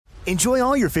Enjoy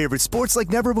all your favorite sports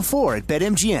like never before at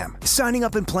BetMGM. Signing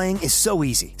up and playing is so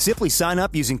easy. Simply sign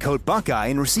up using code Buckeye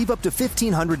and receive up to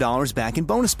 $1,500 back in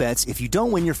bonus bets if you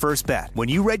don't win your first bet. When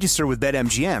you register with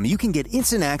BetMGM, you can get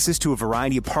instant access to a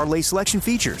variety of parlay selection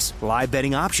features, live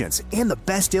betting options, and the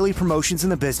best daily promotions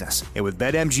in the business. And with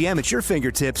BetMGM at your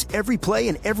fingertips, every play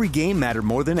and every game matter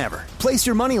more than ever. Place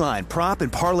your moneyline, prop,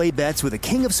 and parlay bets with the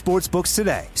king of sportsbooks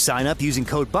today. Sign up using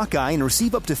code Buckeye and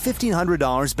receive up to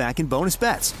 $1,500 back in bonus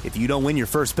bets if you don't win your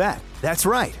first bet. That's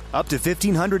right, up to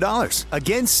 $1,500.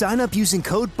 Again, sign up using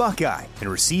code Buckeye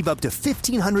and receive up to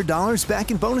 $1,500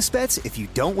 back in bonus bets if you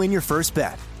don't win your first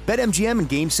bet. BetMGM and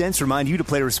GameSense remind you to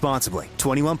play responsibly.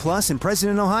 21 plus and present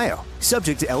in Ohio.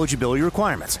 Subject to eligibility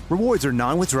requirements. Rewards are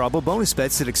non-withdrawable bonus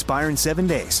bets that expire in 7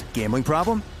 days. Gambling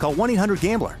problem? Call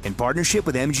 1-800-GAMBLER in partnership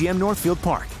with MGM Northfield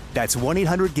Park. That's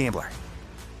 1-800-GAMBLER.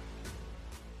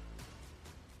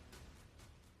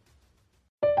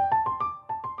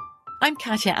 I'm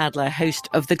Katya Adler, host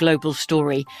of The Global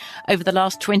Story. Over the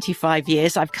last 25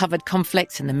 years, I've covered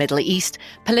conflicts in the Middle East,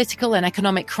 political and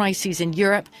economic crises in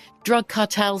Europe, drug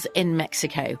cartels in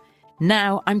Mexico.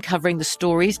 Now I'm covering the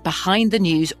stories behind the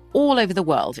news all over the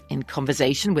world in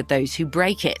conversation with those who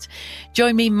break it.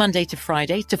 Join me Monday to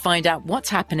Friday to find out what's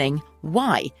happening,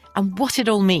 why, and what it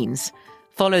all means.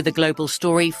 Follow The Global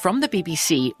Story from the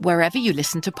BBC wherever you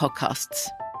listen to podcasts.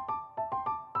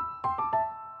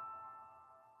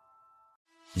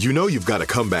 You know you've got a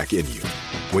comeback in you.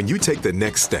 When you take the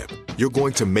next step, you're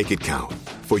going to make it count.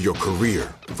 For your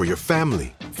career, for your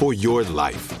family, for your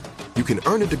life. You can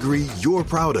earn a degree you're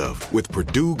proud of with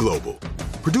Purdue Global.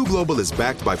 Purdue Global is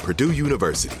backed by Purdue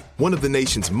University, one of the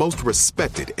nation's most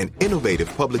respected and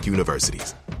innovative public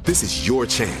universities. This is your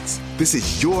chance. This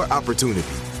is your opportunity.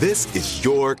 This is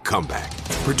your comeback.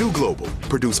 Purdue Global,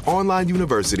 Purdue's online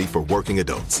university for working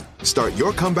adults. Start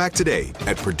your comeback today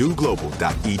at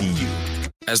purdueglobal.edu.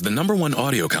 As the #1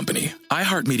 audio company,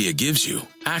 iHeartMedia gives you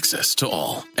access to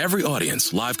all. Every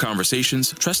audience, live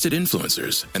conversations, trusted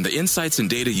influencers, and the insights and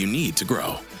data you need to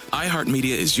grow.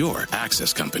 iHeartMedia is your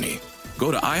access company.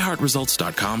 Go to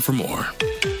iHeartResults.com for more.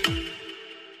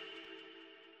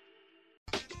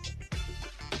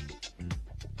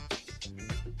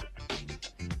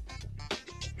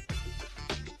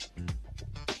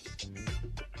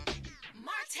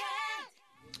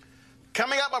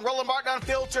 Coming up on Roland Martin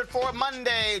Unfiltered for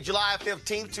Monday, July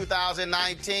 15th,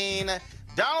 2019.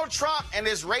 Donald Trump and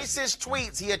his racist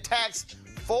tweets. He attacks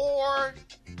 4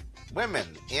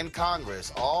 women in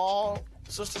Congress, all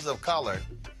sisters of color.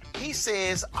 He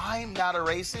says, I'm not a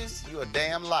racist. You a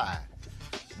damn lie.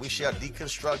 We shall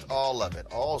deconstruct all of it.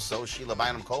 Also, Sheila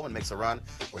Bynum-Coleman makes a run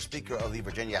for Speaker of the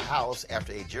Virginia House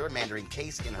after a gerrymandering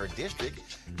case in her district.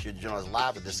 She'll join us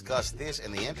live to discuss this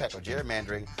and the impact of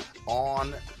gerrymandering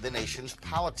on the nation's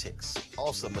politics.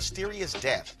 Also, mysterious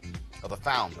death of the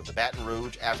founder of the Baton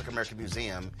Rouge African American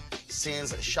Museum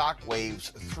sends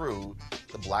shockwaves through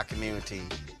the black community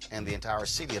and the entire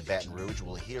city of Baton Rouge.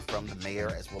 We'll hear from the mayor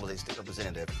as well as a state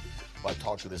representative who I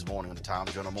talked to this morning on the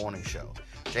Times Journal Morning Show.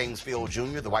 James Field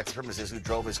Jr., the white supremacist who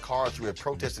drove his car through a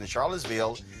protest in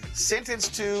Charlottesville,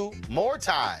 sentenced to more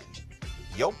time.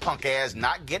 Yo punk ass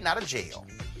not getting out of jail.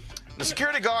 The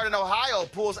security guard in Ohio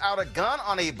pulls out a gun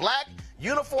on a black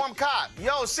uniformed cop.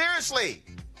 Yo, seriously.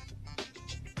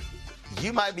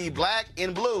 You might be black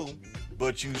and blue,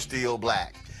 but you still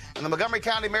black. In the Montgomery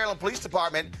County, Maryland Police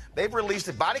Department, they've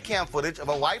released body cam footage of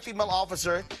a white female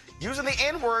officer using the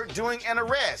N-word during an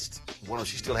arrest. Wonder if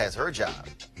she still has her job.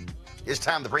 It's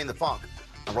time to bring the funk.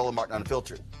 I'm Roland Martin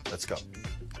Unfiltered. Let's go.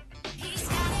 He's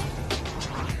got it.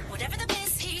 Whatever the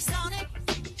miss, he's on it.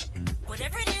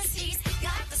 Whatever it is, he's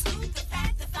got the scoop, the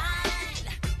fact, the find.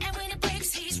 And when it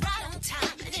breaks, he's right on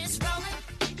time and it's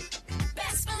rolling.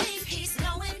 Best believe he's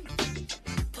knowing.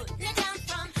 Putting it down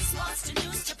from sports to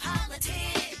news to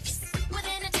politics. With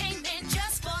entertainment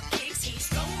just for kicks,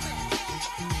 he's rolling.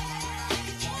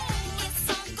 It's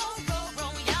on go, roll,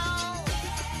 roll, y'all.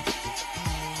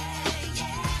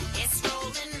 It's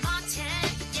Roland Martin,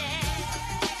 yeah.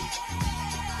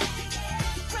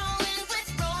 Rolling with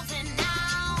Roland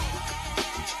now.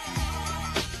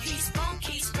 He's funk,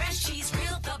 he's fresh, he's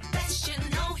real, the best, you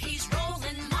know he's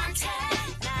Roland Martin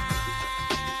now.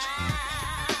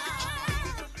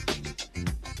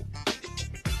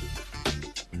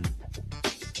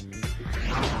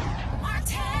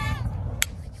 Martin.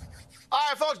 All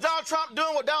right, folks, Donald Trump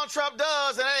doing what Donald Trump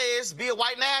does, and that is be a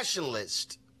white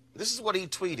nationalist. This is what he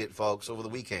tweeted, folks, over the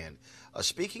weekend.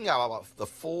 Speaking about the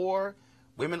 4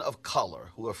 women of color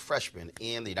who are freshmen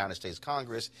in the United States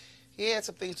Congress, he had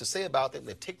some things to say about them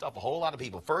that ticked off a whole lot of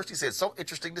people. First, he said, so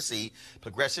interesting to see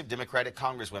progressive Democratic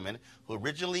congresswomen who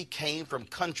originally came from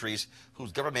countries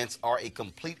whose governments are a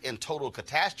complete and total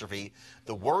catastrophe,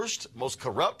 the worst, most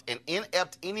corrupt, and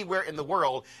inept anywhere in the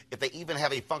world, if they even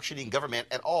have a functioning government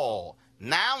at all.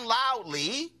 Now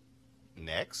loudly,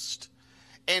 next,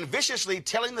 and viciously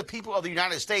telling the people of the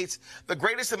United States, the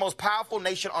greatest and most powerful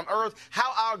nation on earth,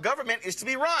 how our government is to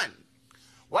be run.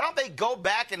 Why don't they go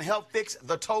back and help fix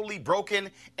the totally broken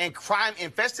and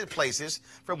crime-infested places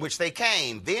from which they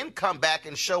came? Then come back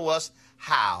and show us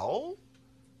how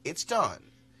it's done.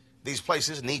 These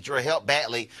places need your help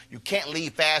badly. You can't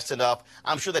leave fast enough.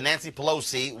 I'm sure that Nancy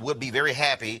Pelosi would be very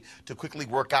happy to quickly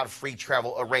work out free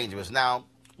travel arrangements. Now,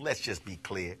 let's just be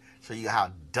clear, show you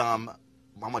how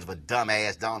much of a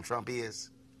dumbass Donald Trump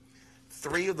is.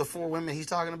 3 of the 4 women he's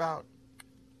talking about,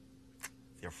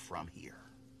 they're from here.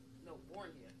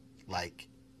 Like,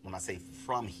 when I say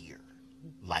from here,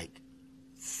 like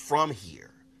from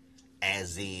here,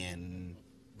 as in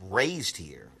raised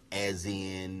here, as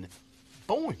in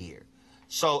born here.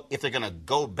 So if they're going to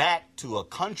go back to a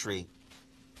country,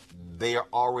 they are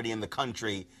already in the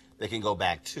country they can go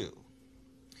back to.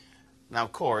 Now,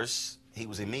 of course, he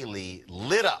was immediately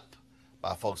lit up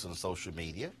by folks on social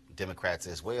media, Democrats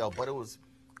as well, but it was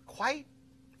quite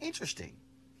interesting.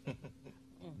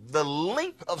 The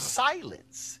length of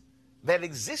silence that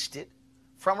existed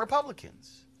from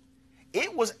Republicans.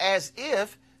 It was as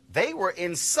if they were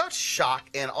in such shock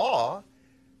and awe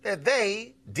that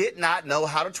they did not know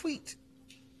how to tweet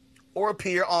or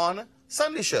appear on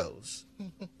Sunday shows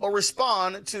or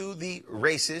respond to the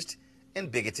racist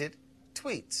and bigoted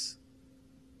tweets.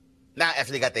 Now,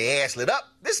 after they got their ass lit up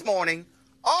this morning,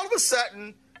 all of a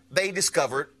sudden, they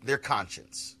discovered their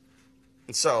conscience.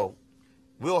 And so,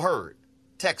 Will Hurd,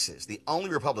 Texas, the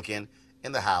only Republican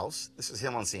in the House. This is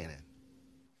him on CNN.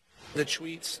 The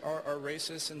tweets are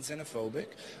racist and xenophobic.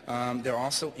 They're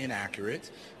also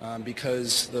inaccurate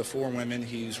because the 4 women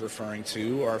he's referring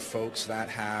to are folks that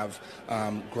have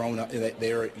grown up,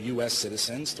 they're U.S.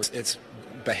 citizens. It's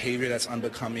behavior that's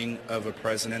unbecoming of a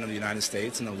president of the United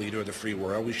States and a leader of the free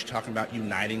world. We should talk about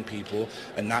uniting people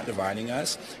and not dividing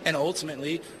us. And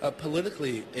ultimately,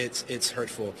 politically, it's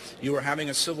hurtful. You are having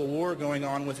a civil war going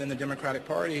on within the Democratic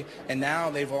Party, and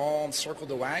now they've all circled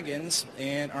the wagons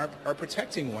and are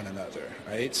protecting one another,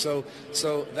 right? So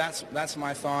that's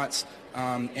my thoughts,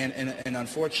 and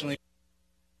unfortunately.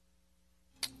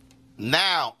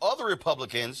 Now, other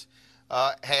Republicans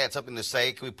had something to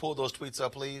say. Can we pull those tweets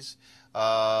up, please?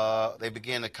 They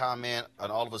began to comment and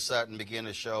all of a sudden began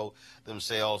to show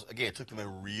themselves. Again, it took them a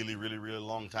really, really, really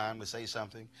long time to say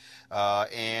something.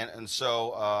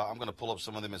 So I'm going to pull up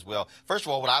some of them as well. First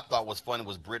of all, what I thought was funny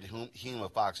was Britt Hume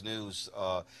of Fox News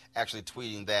actually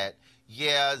tweeting that,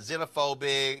 yeah,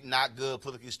 xenophobic, not good,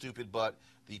 politically stupid, but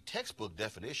the textbook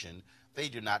definition, they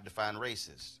do not define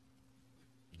racist.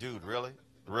 Dude, really?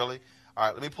 Really? All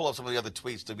right, let me pull up some of the other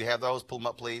tweets. Do we have those? Pull them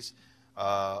up, please.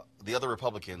 The other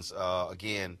Republicans,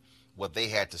 again, what they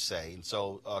had to say. And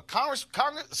so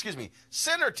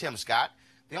Senator Tim Scott,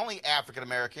 the only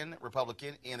African-American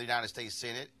Republican in the United States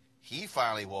Senate, he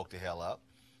finally woke the hell up.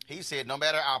 He said, no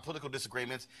matter our political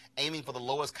disagreements, aiming for the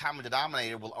lowest common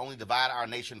denominator will only divide our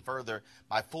nation further.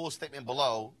 My full statement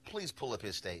below, please pull up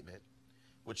his statement,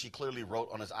 which he clearly wrote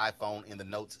on his iPhone in the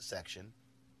notes section.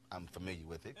 I'm familiar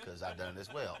with it because I've done it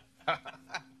as well.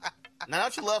 Now,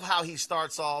 don't you love how he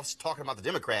starts off talking about the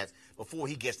Democrats before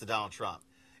he gets to Donald Trump?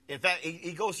 In fact,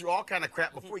 he goes through all kind of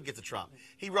crap before he gets to Trump.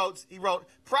 He wrote,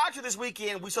 prior to this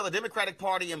weekend, we saw the Democratic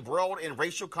Party embroiled in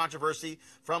racial controversy,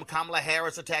 from Kamala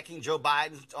Harris attacking Joe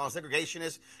Biden on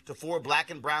segregationists to 4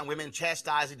 black and brown women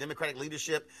chastising Democratic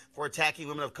leadership for attacking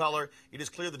women of color. It is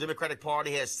clear the Democratic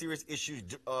Party has serious issues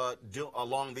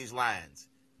along these lines.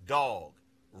 Dog,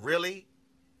 really?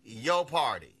 Your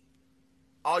party.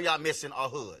 All y'all missing are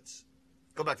hoods.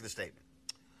 Go back to the statement.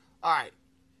 All right.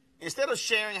 Instead of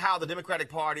sharing how the Democratic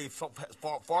Party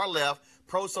far left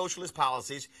pro-socialist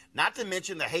policies, not to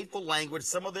mention the hateful language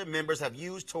some of their members have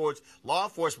used towards law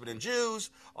enforcement and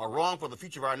Jews, are wrong for the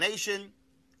future of our nation,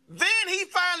 then he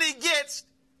finally gets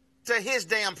to his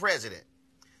damn president.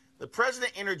 The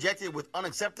president interjected with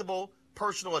unacceptable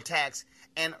personal attacks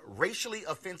and racially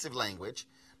offensive language.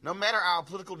 No matter our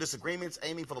political disagreements,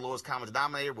 aiming for the lowest common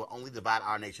denominator will only divide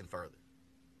our nation further.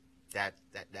 That's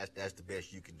the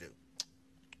best you can do.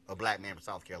 A black man from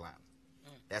South Carolina.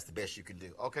 That's the best you can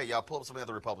do. Okay, y'all, pull up some of the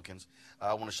other Republicans.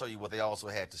 I want to show you what they also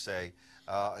had to say.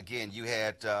 Again, you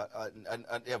had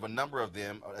you have a number of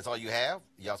them. That's all you have?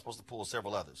 Y'all supposed to pull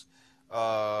several others.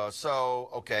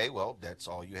 Okay, well, that's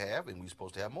all you have, and we're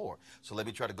supposed to have more. So let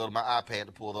me try to go to my iPad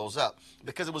to pull those up.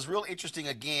 Because it was real interesting,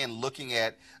 again, looking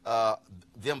at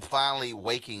them finally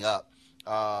waking up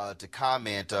to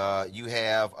comment. You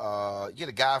have a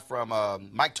guy from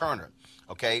Mike Turner,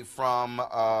 okay,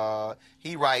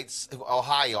 he writes,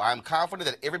 Ohio, I'm confident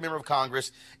that every member of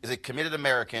Congress is a committed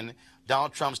American.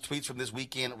 Donald Trump's tweets from this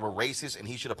weekend were racist, and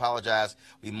he should apologize.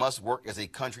 We must work as a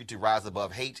country to rise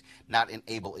above hate, not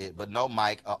enable it. But no,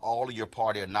 Mike, all of your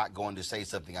party are not going to say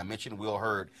something. I mentioned Will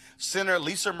Hurd. Senator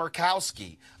Lisa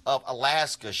Murkowski of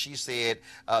Alaska, she said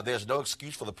there's no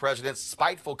excuse for the president's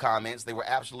spiteful comments. They were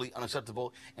absolutely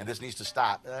unacceptable, and this needs to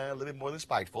stop. A little bit more than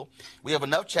spiteful. We have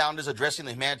enough challenges addressing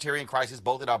the humanitarian crisis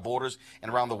both at our borders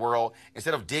and around the world.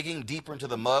 Instead of digging deeper into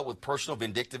the mud with personal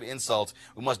vindictive insults,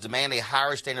 we must demand a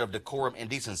higher standard of decorum and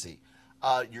decency.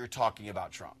 You're talking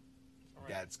about Trump. Right.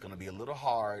 That's going to be a little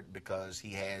hard because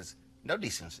he has no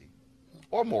decency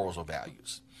or morals or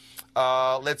values.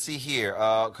 Let's see here.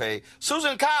 Okay,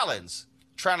 Susan Collins,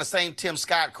 trying to same Tim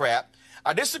Scott crap.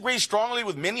 I disagree strongly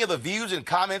with many of the views and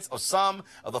comments of some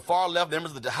of the far-left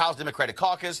members of the House Democratic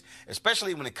Caucus,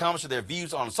 especially when it comes to their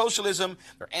views on socialism,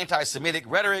 their anti-Semitic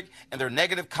rhetoric, and their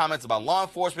negative comments about law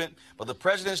enforcement. But the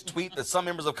president's tweet that some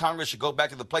members of Congress should go back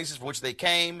to the places from which they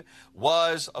came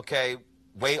was, okay,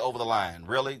 way over the line.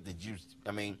 Really?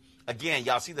 Again,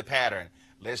 y'all see the pattern.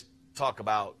 Let's talk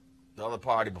about the other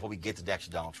party before we get to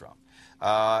actually Donald Trump.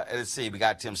 Let's see, we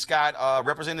got Tim Scott,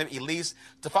 Representative Elise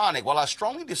Stefanik. While I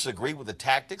strongly disagree with the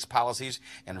tactics, policies,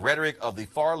 and rhetoric of the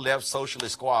far-left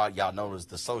socialist squad, y'all notice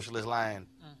the socialist line?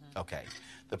 Okay.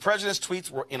 The president's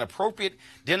tweets were inappropriate,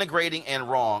 denigrating, and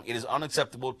wrong. It is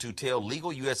unacceptable to tell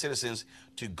legal U.S. citizens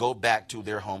to go back to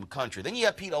their home country. Then you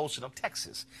have Pete Olson of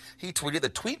Texas. He tweeted, the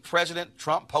tweet President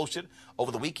Trump posted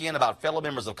over the weekend about fellow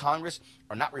members of Congress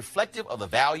are not reflective of the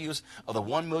values of the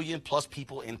 1 million plus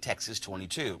people in Texas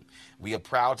 22. We are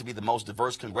proud to be the most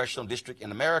diverse congressional district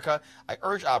in America. I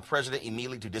urge our president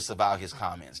immediately to disavow his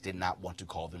comments. Did not want to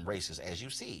call them racist, as you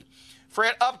see.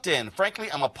 Fred Upton,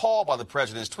 frankly, I'm appalled by the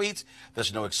president's tweets.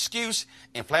 There's no excuse.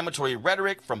 Inflammatory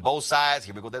rhetoric from both sides.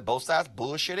 Here we go, that both sides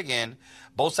bullshit again.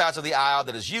 Both sides of the aisle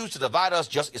that is used to divide us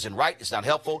just isn't right. It's not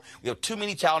helpful. We have too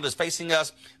many challenges facing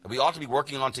us that we ought to be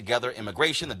working on together.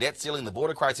 Immigration, the debt ceiling, the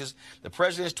border crisis. The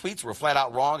president's tweets were flat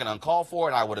out wrong and uncalled for,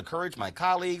 and I would encourage my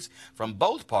colleagues from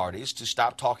both parties to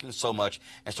stop talking so much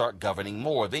and start governing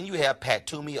more. Then you have Pat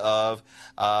Toomey of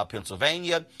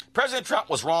Pennsylvania. President Trump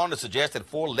was wrong to suggest that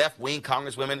 4 left-wing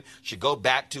congresswomen should go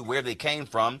back to where they came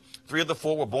from. 3 of the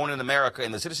 4 were born in America,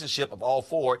 and the citizenship of all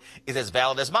 4 is as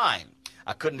valid as mine.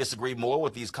 I couldn't disagree more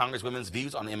with these congresswomen's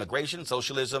views on immigration,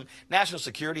 socialism, national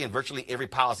security, and virtually every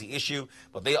policy issue,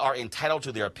 but they are entitled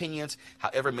to their opinions,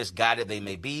 however misguided they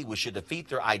may be. We should defeat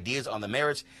their ideas on the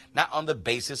merits, not on the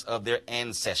basis of their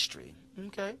ancestry.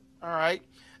 Okay, all right.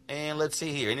 And let's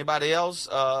see here. Anybody else?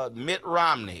 Mitt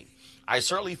Romney. I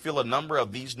certainly feel a number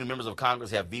of these new members of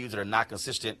Congress have views that are not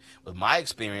consistent with my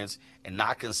experience and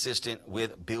not consistent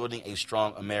with building a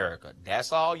strong America.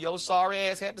 That's all your sorry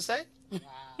ass had to say? Wow.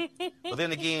 But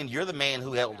then again, you're the man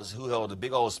who held a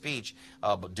big old speech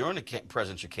during the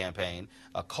presidential campaign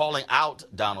calling out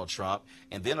Donald Trump.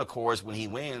 And then, of course, when he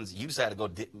wins, you decided to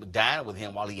go dine with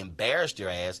him while he embarrassed your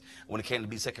ass when it came to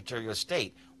be Secretary of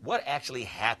State. What actually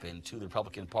happened to the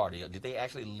Republican Party? Did they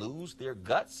actually lose their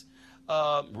guts,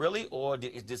 really? Or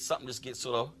did something just get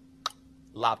sort of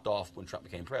lopped off when Trump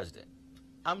became president?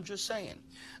 I'm just saying.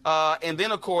 And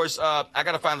then, of course, I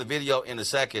got to find the video in a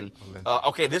second.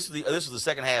 Okay, this is the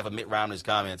second half of Mitt Romney's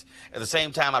comments. At the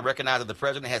same time, I recognize that the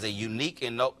president has a unique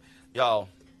and y'all,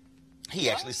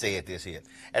 he actually said this here.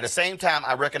 At the same time,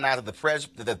 I recognize that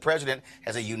the president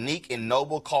has a unique and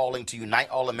noble calling to unite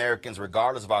all Americans,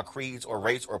 regardless of our creeds or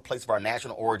race or place of our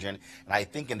national origin. And I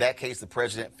think in that case, the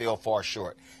president fell far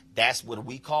short. That's what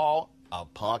we call a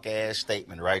punk-ass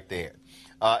statement right there.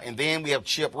 And then we have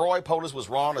Chip Roy. POTUS was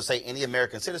wrong to say any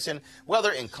American citizen,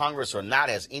 whether in Congress or not,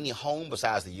 has any home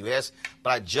besides the U.S. But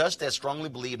I just as strongly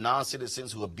believe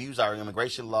non-citizens who abuse our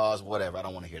immigration laws, whatever. I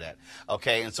don't want to hear that.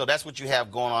 Okay, and so that's what you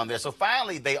have going on there. So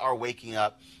finally, they are waking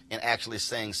up and actually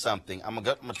saying something. I'm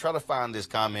gonna try to find this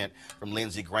comment from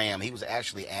Lindsey Graham. He was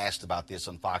actually asked about this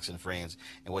on Fox and Friends,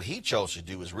 and what he chose to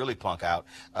do is really punk out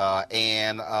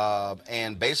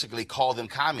and basically call them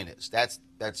communists. That's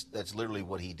literally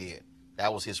what he did.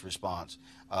 That was his response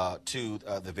to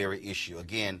the very issue.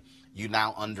 Again, you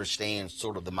now understand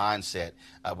sort of the mindset,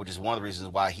 which is one of the reasons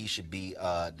why he should be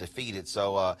defeated.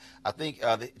 So I think,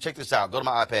 check this out. Go to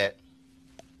my iPad.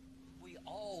 We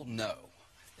all know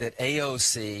that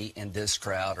AOC and this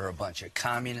crowd are a bunch of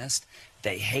communists,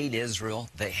 They hate Israel.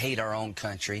 They hate our own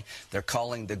country. They're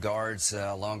calling the guards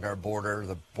along our border,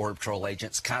 the Border Patrol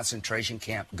agents, concentration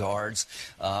camp guards.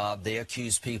 They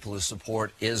accuse people who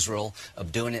support Israel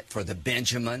of doing it for the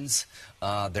Benjamins.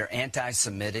 They're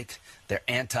anti-Semitic. They're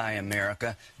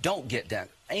anti-America. Don't get down.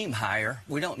 Aim higher.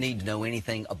 We don't need to know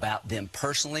anything about them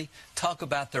personally. Talk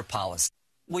about their policy.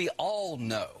 We all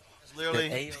know.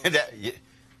 Literally,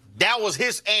 that was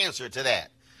his answer to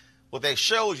that. What they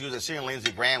showed you that Senator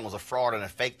Lindsey Graham was a fraud and a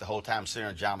fake the whole time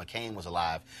Senator John McCain was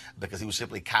alive, because he was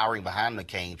simply cowering behind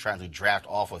McCain, trying to draft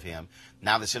off of him.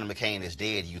 Now that Senator McCain is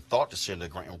dead, you thought that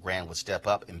Senator Graham would step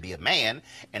up and be a man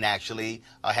and actually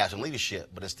have some leadership.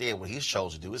 But instead, what he's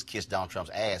chosen to do is kiss Donald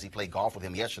Trump's ass. He played golf with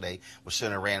him yesterday with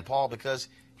Senator Rand Paul because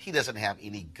he doesn't have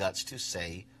any guts to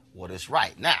say what is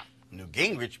right. Now, Newt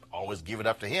Gingrich, always give it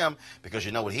up to him, because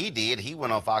you know what he did? He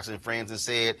went on Fox and Friends and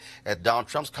said that Donald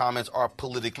Trump's comments are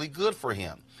politically good for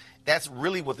him. That's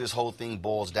really what this whole thing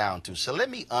boils down to. So let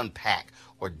me unpack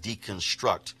or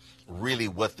deconstruct really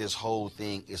what this whole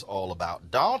thing is all about.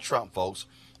 Donald Trump, folks,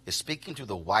 is speaking to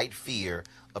the white fear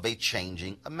of a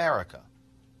changing America.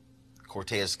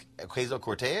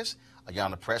 Ocasio-Cortez,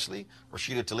 Ayanna Pressley,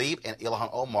 Rashida Tlaib, and Ilhan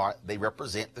Omar, they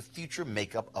represent the future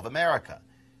makeup of America.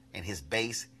 And his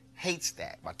base hates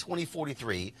that. By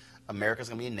 2043, America's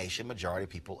going to be a nation majority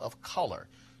of people of color.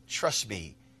 Trust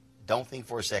me, don't think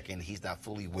for a second he's not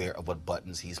fully aware of what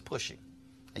buttons he's pushing.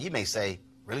 And you may say,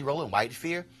 really, Roland, white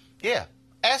fear? Yeah.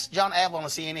 Ask John Avlon on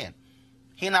CNN.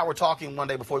 He and I were talking one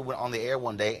day before we went on the air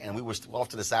one day, and we were off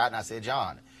to the side, and I said,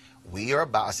 John, we are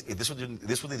about, this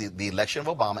was the election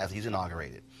of Obama after he was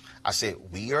inaugurated. I said,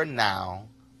 we are now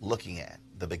looking at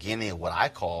the beginning of what I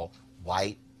call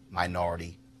white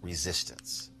minority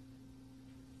resistance.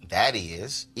 That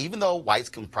is, even though whites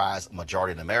comprise a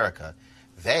majority in America,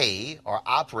 they are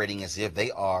operating as if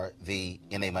they are in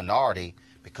a minority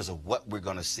because of what we're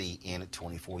going to see in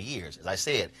 24 years. As I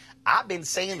said, I've been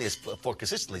saying this for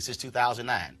consistently since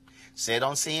 2009. Said it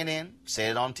on CNN,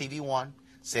 said it on TV One,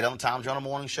 said it on the Tom Joyner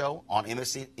Morning Show, on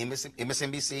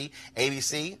MSNBC,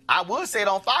 ABC. I would say it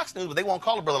on Fox News, but they won't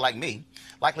call a brother like me,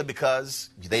 likely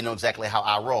because they know exactly how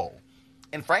I roll.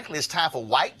 And frankly, it's time for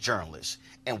white journalists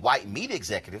and white media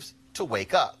executives to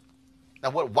wake up. Now,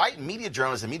 what white media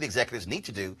journalists and media executives need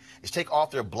to do is take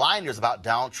off their blinders about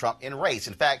Donald Trump and race.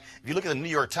 In fact, if you look at the New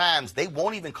York Times, they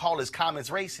won't even call his comments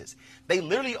racist. They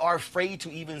literally are afraid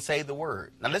to even say the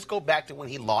word. Now, let's go back to when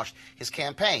he launched his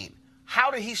campaign. How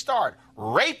did he start?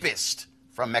 Rapist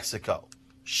from Mexico.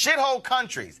 Shithole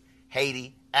countries,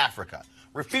 Haiti, Africa.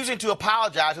 Refusing to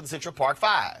apologize to the Central Park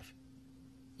Five.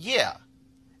 Yeah.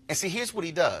 And see, here's what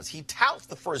he does. He touts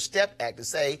the First Step Act to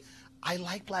say, I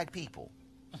like black people.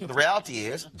 The reality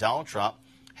is, Donald Trump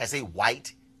has a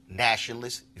white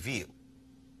nationalist view.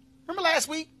 Remember last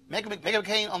week, Meghan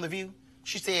McCain on The View?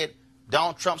 She said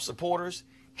Donald Trump supporters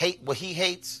hate what he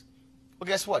hates. Well,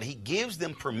 guess what? He gives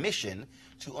them permission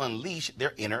to unleash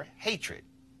their inner hatred.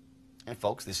 And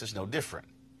folks, this is no different.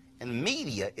 And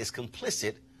media is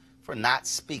complicit for not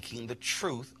speaking the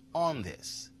truth on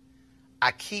this.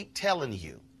 I keep telling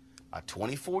you, by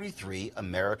 2043,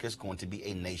 America is going to be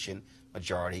a nation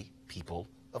majority people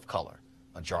of color.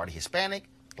 Majority Hispanic,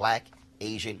 black,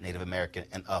 Asian, Native American,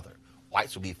 and other.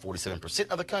 Whites will be 47%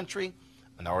 of the country,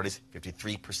 minorities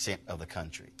 53% of the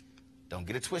country. Don't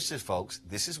get it twisted, folks.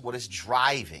 This is what is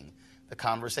driving the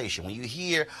conversation. When you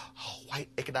hear white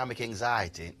economic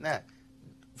anxiety, now,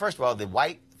 first of all, the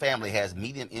white family has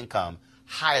median income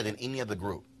higher than any other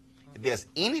group. If there's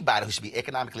anybody who should be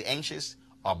economically anxious,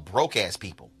 are broke-ass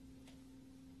people.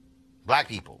 Black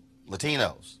people,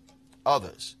 Latinos,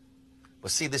 others. But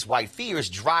see, this white fear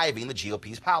is driving the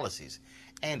GOP's policies,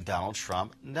 and Donald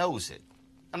Trump knows it.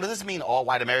 And does this mean all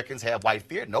white Americans have white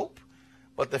fear? Nope.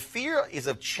 But the fear is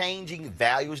of changing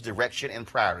values, direction, and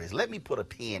priorities. Let me put a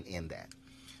pin in that.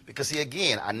 Because, see,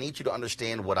 again, I need you to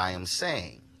understand what I am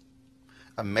saying.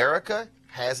 America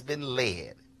has been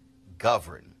led,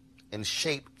 governed, and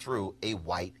shaped through a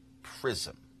white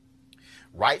prism.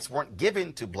 Rights weren't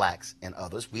given to blacks and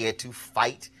others. We had to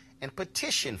fight and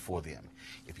petition for them.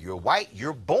 If you're white,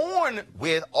 you're born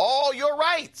with all your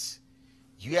rights.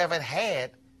 You haven't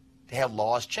had to have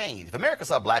laws changed. If America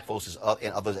saw black folks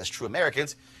and others as true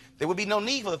Americans, there would be no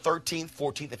need for the 13th,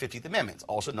 14th, and 15th Amendments,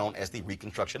 also known as the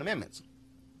Reconstruction Amendments.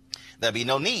 There'd be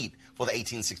no need for the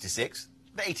 1866,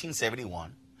 the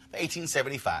 1871, the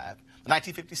 1875, the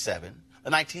 1957, the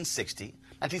 1960,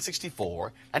 1964,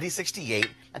 1968,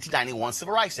 1991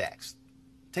 Civil Rights Acts.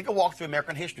 Take a walk through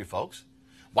American history, folks.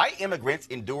 White immigrants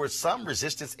endured some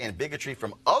resistance and bigotry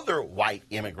from other white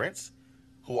immigrants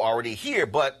who are already here,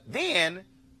 but then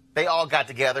they all got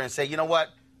together and said, you know what?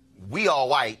 We all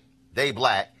white. they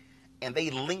black, and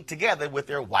they link together with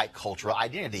their white cultural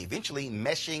identity, eventually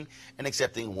meshing and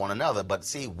accepting one another. But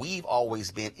see, we've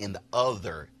always been in the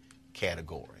other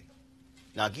category.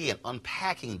 Now, again,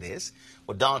 unpacking this,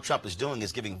 what Donald Trump is doing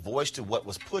is giving voice to what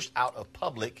was pushed out of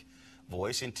public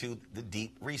voice into the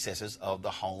deep recesses of the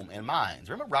home and minds.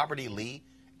 Remember Robert E. Lee,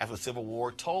 after the Civil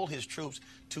War, told his troops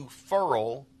to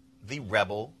furl the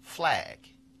rebel flag.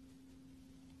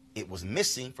 It was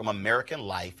missing from American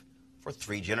life for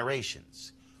 3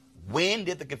 generations. When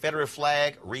did the Confederate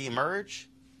flag reemerge?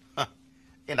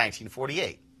 In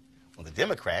 1948, when the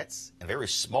Democrats, in a very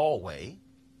small way,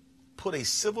 put a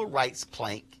civil rights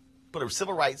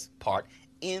part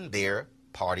in their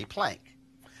party plank.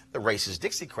 The racist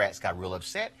Dixiecrats got real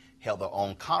upset, held their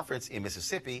own conference in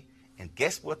Mississippi, and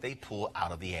guess what they pulled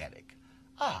out of the attic?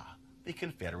 The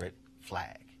Confederate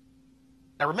flag.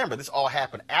 Now remember, this all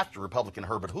happened after Republican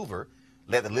Herbert Hoover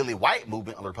led the Lily White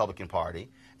movement of the Republican Party.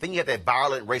 Then you had that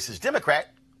violent racist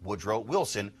Democrat, Woodrow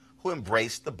Wilson, who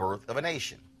embraced the birth of a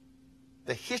nation.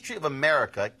 The history of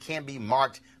America can be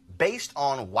marked based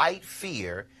on white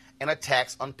fear and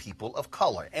attacks on people of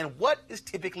color. And what is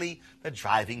typically the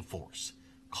driving force?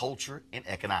 Culture and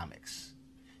economics.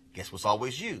 Guess what's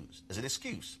always used as an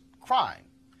excuse? Crime.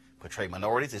 Portray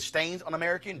minorities as stains on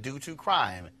American due to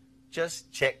crime.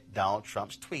 Just check Donald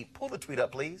Trump's tweet. Pull the tweet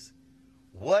up, please.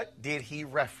 What did he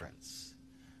reference?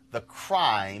 The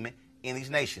crime in these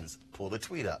nations. Pull the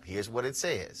tweet up. Here's what it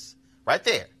says. Right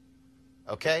there.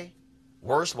 Okay?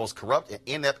 Worst, most corrupt, and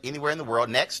end up anywhere in the world.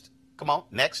 Next. Come on.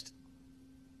 Next.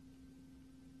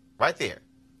 Right there.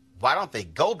 Why don't they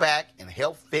go back and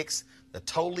help fix the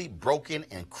totally broken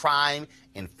and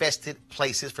crime-infested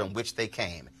places from which they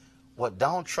came? What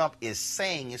Donald Trump is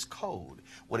saying is code.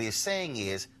 What he is saying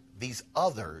is these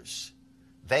others,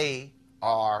 they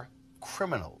are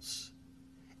criminals.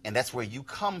 And that's where you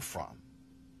come from.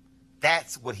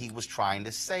 That's what he was trying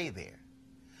to say there.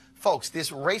 Folks, this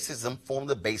racism formed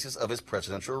the basis of his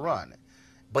presidential run.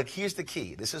 But here's the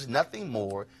key. This is nothing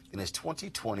more than his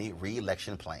 2020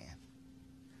 re-election plan.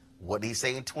 What did he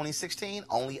say in 2016?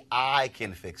 Only I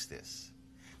can fix this.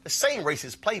 The same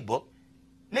racist playbook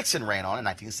Nixon ran on in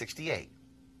 1968.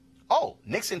 Oh,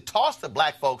 Nixon tossed the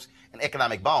black folks an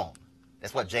economic bone.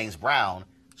 That's what James Brown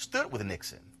stood with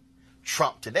Nixon.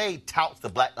 Trump today touts the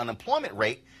black unemployment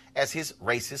rate as his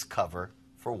racist cover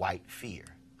for white fear.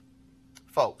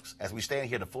 Folks, as we stand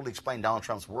here to fully explain Donald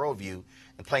Trump's worldview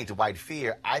and playing to white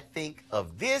fear, I think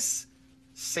of this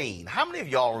scene. How many of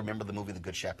y'all remember the movie The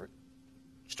Good Shepherd,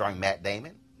 starring Matt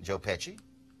Damon, Joe Pesci?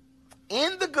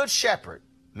 In The Good Shepherd,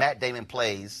 Matt Damon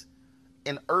plays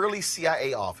an early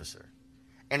CIA officer,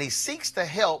 and he seeks the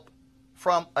help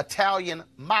from Italian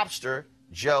mobster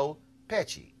Joe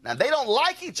Pesci. Now, they don't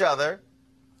like each other,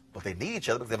 but they need each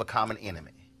other because they have a common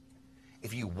enemy.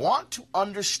 If you want to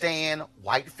understand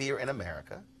white fear in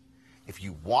America, if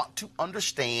you want to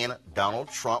understand Donald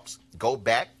Trump's go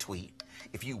back tweet,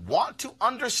 if you want to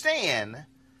understand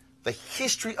the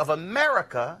history of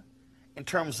America in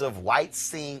terms of whites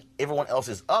seeing everyone else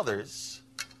as others,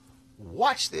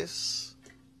 watch this.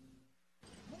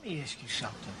 Let me ask you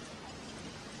something.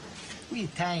 We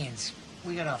Italians,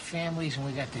 we got our families and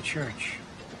we got the church.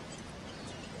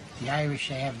 The Irish,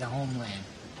 they have the homeland.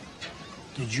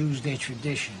 The Jews, their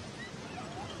tradition.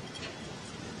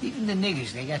 Even the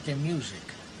niggers, they got their music.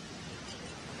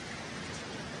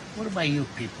 What about you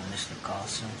people, Mr.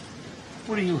 Carlson?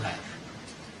 What do you have?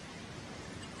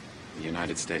 The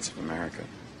United States of America.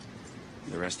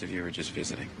 The rest of you are just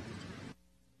visiting.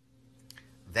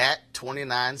 That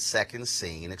 29-second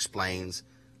scene explains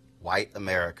white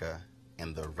America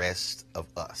and the rest of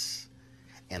us.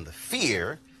 And the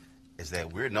fear is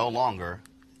that we're no longer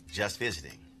just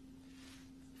visiting.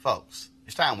 Folks,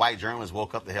 it's time white journalists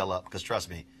woke up the hell up, because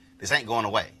trust me, this ain't going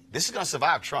away. This is going to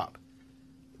survive Trump.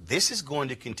 This is going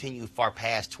to continue far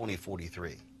past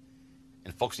 2043.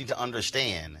 And folks need to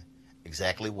understand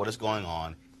exactly what is going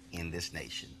on in this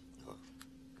nation.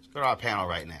 Let's go to our panel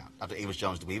right now. Dr. Avis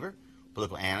Jones-DeWeaver,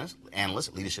 political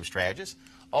analyst, leadership strategist.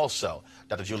 Also,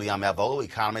 Dr. Julianne Malvolio,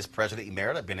 economist, president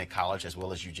emerita, Bennett College, as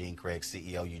well as Eugene Craig,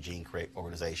 CEO, Eugene Craig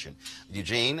Organization.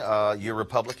 Eugene, you're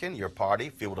Republican, your party,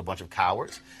 filled with a bunch of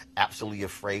cowards, absolutely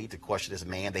afraid to question this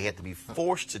man. They had to be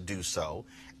forced to do so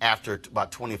after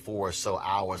about 24 or so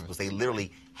hours because they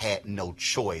literally had no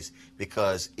choice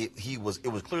because it was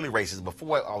clearly racist.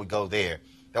 Before we go there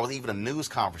was even a news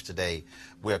conference today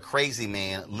where a crazy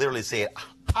man literally said,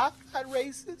 I'm not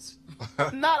racist.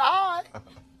 Not I.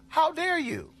 How dare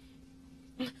you?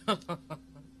 I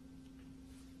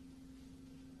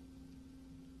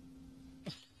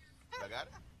got it.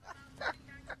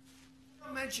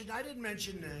 I didn't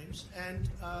mention names, and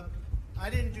I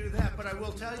didn't do that, but I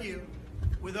will tell you,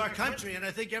 with our country, and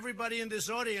I think everybody in this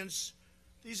audience,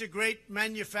 these are great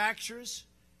manufacturers,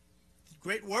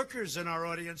 great workers in our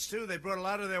audience, too. They brought a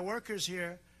lot of their workers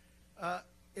here.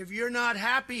 If you're not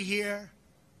happy here,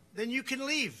 then you can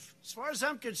leave. As far as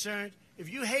I'm concerned, if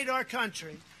you hate our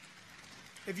country,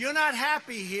 if you're not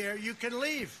happy here, you can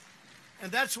leave.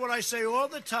 And that's what I say all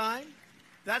the time.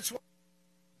 That's what...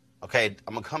 Okay,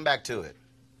 I'm going to come back to it.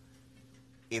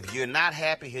 If you're not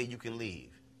happy here, you can leave.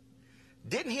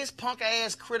 Didn't his punk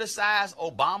ass criticize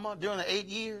Obama during the 8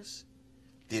 years?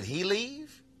 Did he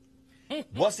leave?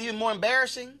 What's even more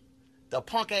embarrassing? The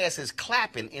punk ass is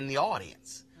clapping in the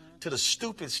audience to the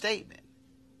stupid statement.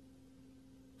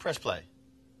 Press play.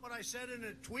 What I said in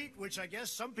a tweet, which I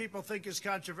guess some people think is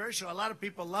controversial. A lot of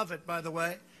people love it, by the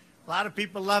way. A lot of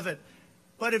people love it.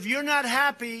 But if you're not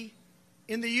happy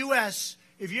in the U.S.,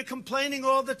 if you're complaining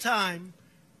all the time,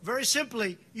 very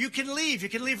simply, you can leave. You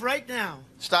can leave right now.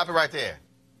 Stop it right there.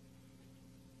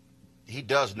 He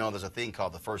does know there's a thing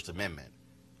called the First Amendment,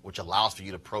 which allows for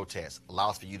you to protest,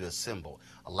 allows for you to assemble,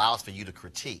 allows for you to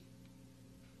critique.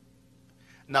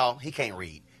 No, he can't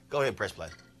read. Go ahead and press play.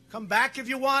 Come back if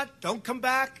you want. Don't come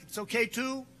back. It's okay,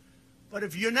 too. But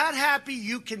if you're not happy,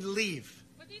 you can leave.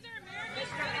 But these are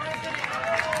Americans.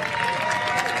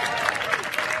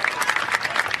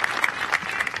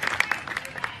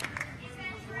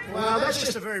 Well, that's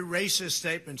just a very racist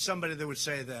statement, somebody that would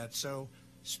say that. So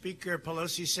Speaker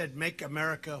Pelosi said, make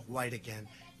America white again.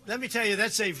 Let me tell you,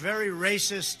 that's a very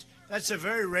racist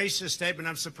statement.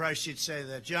 I'm surprised she'd say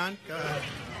that. John, go ahead.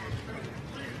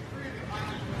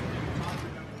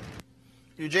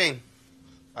 Eugene.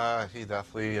 He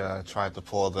definitely tried to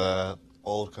pull the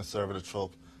old conservative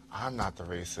trope. I'm not the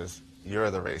racist.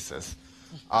 You're the racist.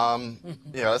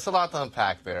 It's a lot to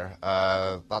unpack there.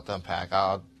 I'll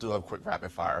do a quick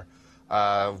rapid fire.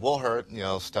 Will Hurt,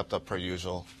 stepped up per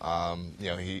usual.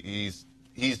 He's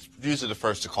usually the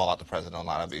first to call out the president on a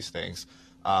lot of these things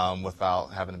without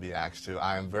having to be asked to.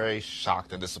 I am very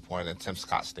shocked and disappointed in Tim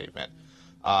Scott's statement.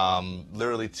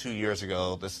 Literally 2 years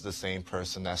ago, this is the same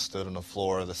person that stood on the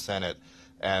floor of the Senate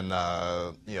and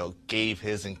gave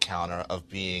his encounter of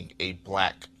being a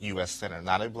black U.S. senator,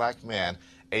 not a black man,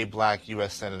 a black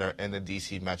U.S. senator in the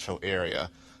D.C. metro area.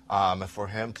 And for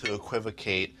him to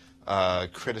equivocate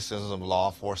criticism of law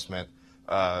enforcement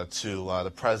to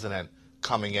the president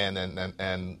coming in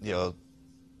and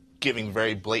giving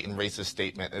very blatant racist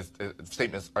statements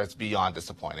is beyond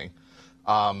disappointing.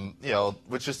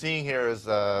 What you're seeing here is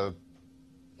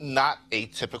not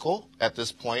atypical at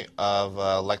this point of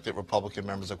elected Republican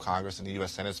members of Congress in the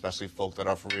U.S. Senate, especially folk that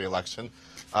are for re-election,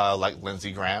 like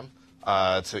Lindsey Graham,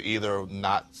 to either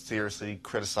not seriously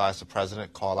criticize the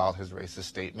president, call out his racist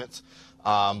statements.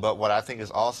 But what I think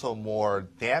is also more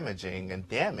damaging and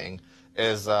damning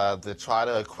is to try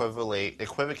to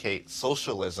equivocate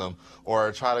socialism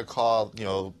or try to call,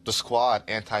 the squad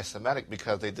anti-Semitic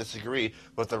because they disagree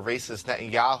with the racist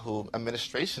Netanyahu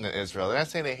administration in Israel. They're not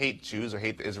saying they hate Jews or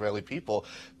hate the Israeli people,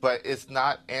 but it's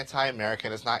not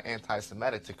anti-American, it's not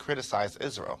anti-Semitic to criticize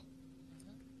Israel.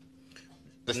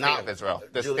 The state of Israel,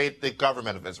 the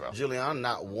government of Israel. Julian,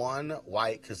 not one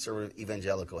white conservative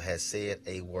evangelical has said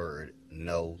a word,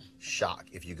 no shock.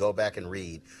 If you go back and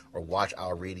read or watch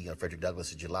our reading of Frederick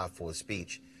Douglass' July 4th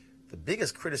speech, the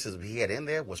biggest criticism he had in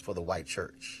there was for the white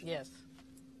church. Yes.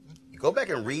 You go back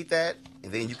and read that,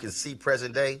 and then you can see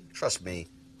present day. Trust me,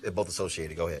 they're both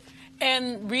associated. Go ahead.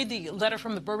 And read the letter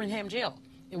from the Birmingham jail,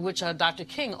 in which Dr.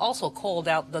 King also called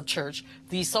out the church,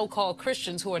 the so-called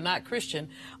Christians who are not Christian.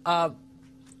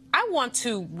 I want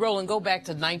to, Roland, go back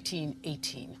to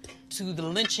 1918, to the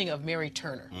lynching of Mary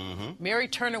Turner. Mm-hmm. Mary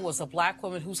Turner was a black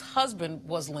woman whose husband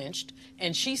was lynched,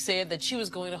 and she said that she was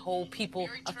going to hold people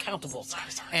accountable.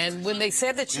 And when they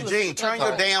said that she Eugene, turn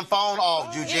your damn phone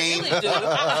off, Eugene. Yeah, really, dude.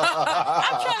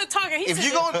 I'm trying to talk. If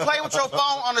you're going to play with your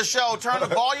phone on the show, turn the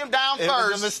volume down first.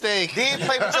 It was a mistake. Then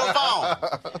play with your phone.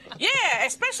 Yeah,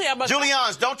 especially about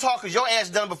Julian's, don't talk because your ass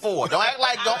done before. Don't act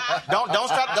like don't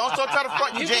start trying to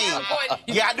front Eugene.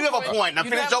 Yeah, I do have a point. Now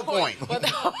finish your point.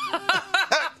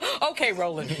 Okay,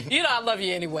 Roland. I love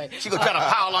you anyway. She gonna try to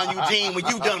pile on Eugene when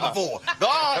you done before. Go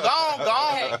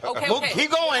on. Okay.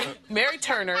 Keep going. Mary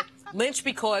Turner lynched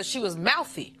because she was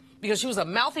mouthy. Because she was a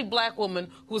mouthy black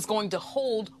woman who was going to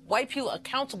hold white people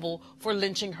accountable for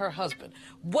lynching her husband.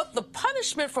 What the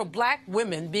punishment for black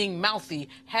women being mouthy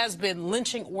has been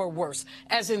lynching or worse,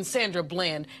 as in Sandra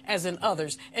Bland, as in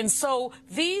others. And so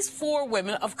these 4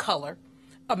 women of color,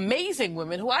 amazing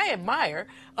women who I admire,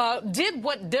 did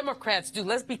what Democrats do.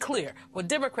 Let's be clear. What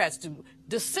Democrats do.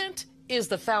 Dissent is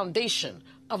the foundation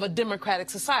of a democratic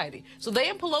society. So they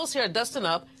and Pelosi are dusting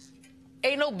up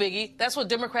Ain't no biggie. That's what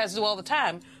Democrats do all the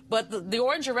time. But the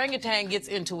orange orangutan gets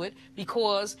into it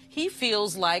because he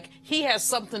feels like he has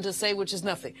something to say, which is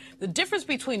nothing. The difference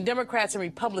between Democrats and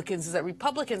Republicans is that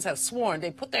Republicans have sworn,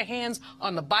 they put their hands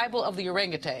on the Bible of the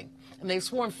orangutan, and they've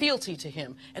sworn fealty to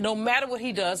him. And no matter what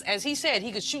he does, as he said,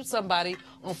 he could shoot somebody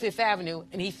on Fifth Avenue,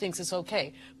 and he thinks it's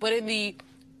okay. But in the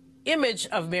image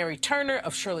of Mary Turner,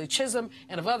 of Shirley Chisholm,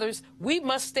 and of others, we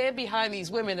must stand behind these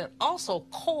women and also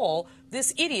call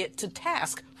this idiot to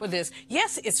task for this.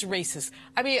 Yes, it's racist.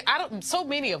 I mean, so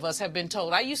many of us have been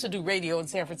told. I used to do radio in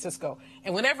San Francisco,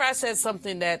 and whenever I said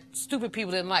something that stupid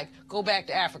people didn't like, go back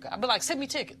to Africa, I'd be like, send me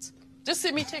tickets. Just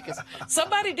send me tickets.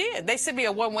 Somebody did. They sent me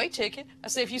a one-way ticket. I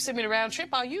said, if you send me the round trip,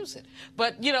 I'll use it.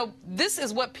 But, you know, this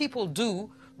is what people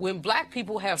do when black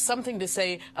people have something to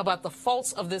say about the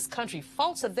faults of this country,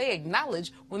 faults that they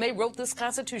acknowledged when they wrote this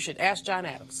Constitution. Ask John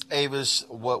Adams. Avis,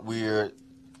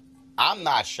 I'm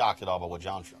not shocked at all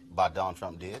by Donald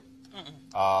Trump did.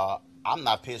 I'm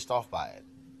not pissed off by it.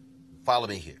 Follow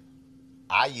me here.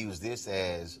 I use this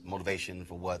as motivation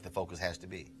for what the focus has to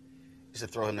be. It's to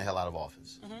throw him the hell out of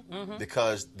office.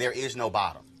 Because there is no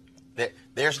bottom.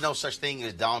 There's no such thing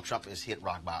as Donald Trump has hit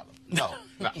rock bottom. No.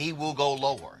 He will go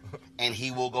lower, and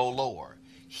he will go lower.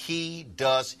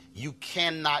 You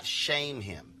cannot shame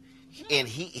him. And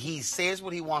he says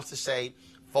what he wants to say.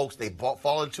 Folks, they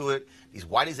fall into it. These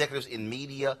white executives in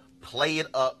media play it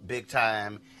up big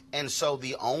time. And so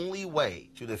the only way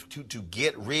to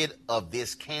get rid of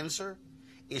this cancer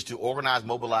is to organize,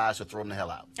 mobilize, or throw him the hell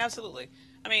out. Absolutely.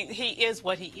 I mean, he is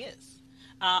what he is.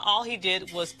 All he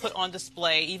did was put on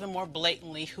display even more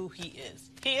blatantly who he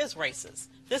is. He is racist.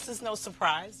 This is no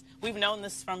surprise. We've known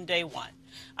this from day one.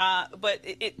 But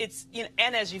it's, you know,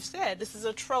 and as you've said, this is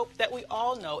a trope that we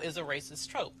all know is a racist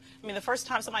trope. I mean, the first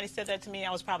time somebody said that to me,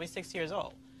 I was probably 6 years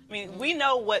old. I mean, we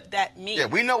know what that means. Yeah,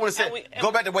 we know what it said.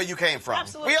 Go back to where you came from.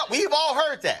 Absolutely. We've all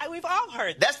heard that. We've all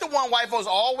heard that. That's the one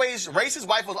racist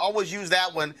white folks always use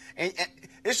that one. And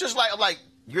it's just like,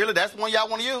 really, that's the one y'all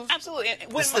want to use? Absolutely.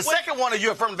 The second one is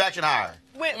your affirmative action hire.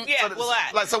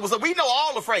 So we know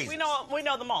all the phrases. We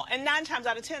know them all. And 9 times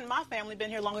out of 10, my family been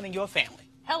here longer than your family.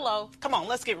 Hello. Come on,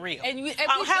 let's get real. Because he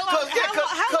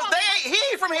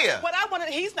ain't from here. What I wanted,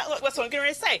 he's not. That's what I'm getting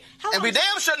ready to say. And we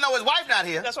damn sure know his wife not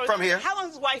here. From here. How long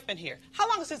has his wife been here? How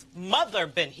long has his mother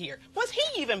been here? Was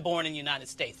he even born in the United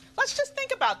States? Let's just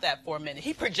think about that for a minute.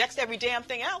 He projects every damn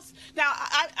thing else. Now,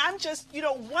 I'm just,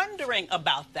 wondering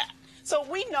about that. So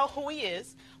we know who he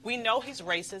is. We know he's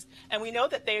racist, and we know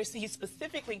that he's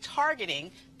specifically targeting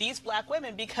these black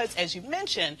women because, as you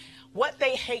mentioned, what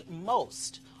they hate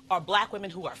most are black women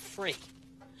who are free.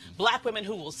 Black women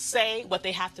who will say what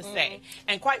they have to say.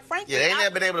 And quite frankly... Yeah, they ain't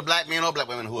never been able to black men or black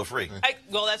women who are free.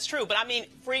 Well, that's true, but I mean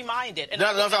free-minded. And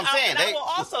that's what I'm saying. I will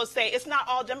also say it's not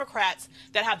all Democrats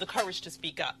that have the courage to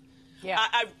speak up. Yeah.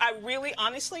 I really,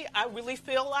 honestly, I really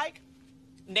feel like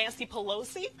Nancy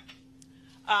Pelosi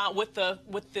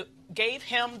gave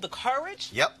him the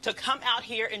courage to come out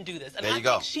here and do this. And I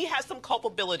think she has some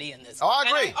culpability in this. Oh, I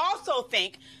agree. And I also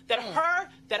think that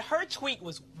her tweet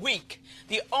was weak.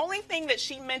 The only thing that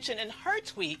she mentioned in her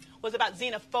tweet was about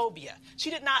xenophobia. She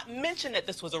did not mention that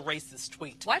this was a racist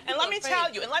tweet. And let me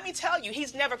tell you,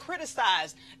 he's never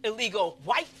criticized illegal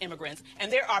white immigrants,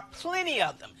 and there are plenty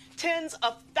of them, tens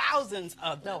of thousands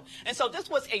of them. And so this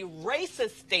was a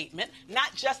racist statement,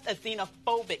 not just a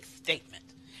xenophobic statement.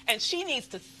 And she needs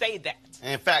to say that.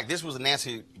 In fact, this was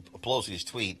Nancy Pelosi's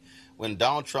tweet. When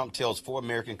Donald Trump tells 4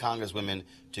 American congresswomen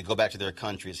to go back to their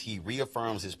countries, he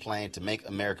reaffirms his plan to make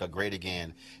America great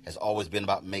again has always been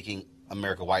about making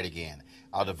America white again.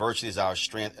 Our diversity is our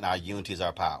strength and our unity is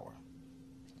our power.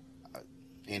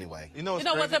 Anyway. You know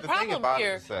what the problem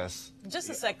here, just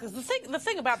a sec, because the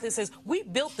thing about this is we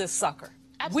built this sucker.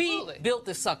 Absolutely. We built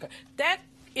this sucker. That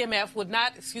MF would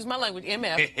not, excuse my language,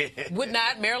 MF would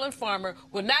not, Marilyn Farmer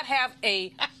would not have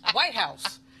a White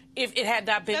House if it had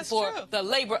not been for the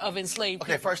labor of enslaved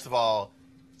people. Okay, first of all,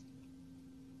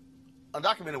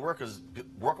 undocumented workers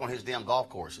work on his damn golf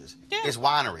courses, his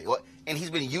winery, and he's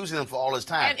been using them for all his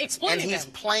time. And exploiting he's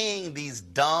playing these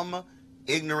dumb,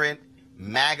 ignorant,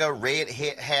 MAGA red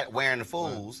hat wearing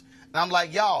fools. And I'm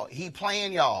like, y'all, he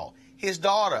playing y'all. His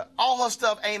daughter, all her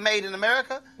stuff ain't made in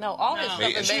America. No, all his stuff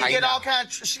is made. She get all kind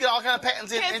of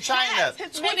patents in China.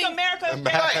 His Make America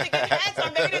hats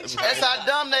are made in China. That's how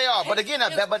dumb they are. But again,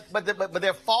 but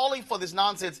they're falling for this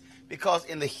nonsense because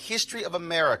in the history of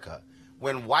America,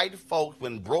 when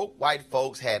broke white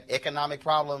folks had economic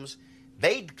problems,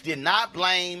 they did not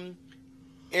blame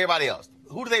everybody else.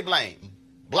 Who do they blame?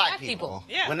 Black people.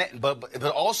 Yeah. But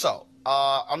also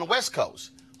on the West Coast,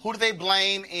 Who do they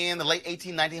blame in the late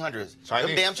 1900s? Chinese.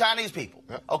 Them damn Chinese people.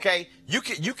 Yep. Okay? You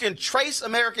can trace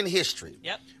American history.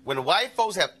 Yep. When white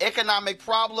folks have economic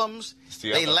problems,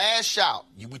 they lash out.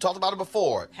 We talked about it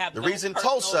before. Have The no reason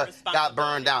personal Tulsa got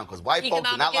burned down because white folks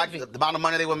did not like the amount of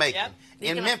money they were making.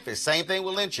 Yep. In Memphis, same thing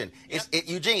with lynching.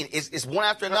 Eugene, it's one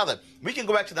after another. We can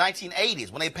go back to the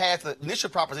 1980s when they passed the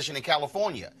initial proposition in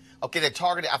California. Okay, they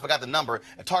targeted, I forgot the number,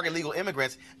 targeted legal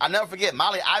immigrants. I'll never forget,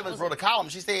 Molly Ivins wrote a column.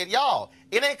 She said, y'all,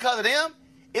 it ain't because of them.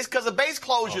 It's because of base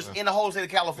closures in the whole state of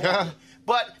California. Yeah.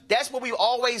 But that's what we've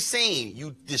always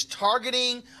seen. This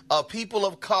targeting of people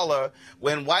of color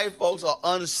when white folks are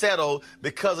unsettled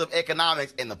because of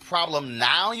economics. And the problem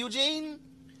now, Eugene,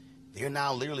 they're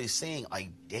now literally saying,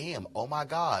 like, damn, oh my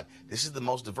God, this is the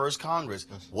most diverse Congress.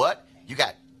 What? You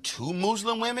got 2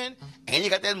 Muslim women, and you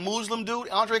got that Muslim dude,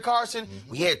 Andre Carson.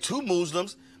 We had 2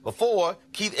 Muslims before.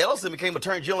 Keith Ellison became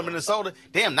Attorney General of Minnesota.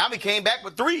 Damn, now we came back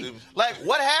with 3. Like,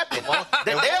 what happened?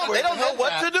 they don't know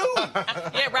what to do.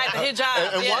 Yeah, right, the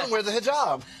hijab. And one wears a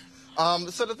hijab.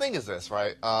 So the thing is this,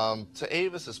 right? To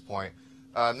Avis's point,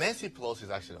 Nancy Pelosi is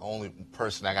actually the only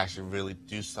person that can actually really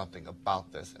do something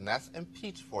about this, and that's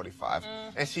impeach 45.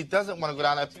 And she doesn't want to go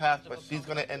down that path, but she's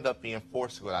going to end up being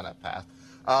forced to go down that path.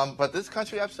 But this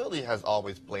country absolutely has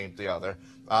always blamed the other.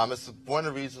 It's one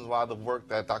of the reasons why the work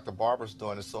that Dr. Barber's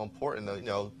doing is so important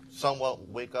to, somewhat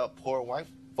wake up poor white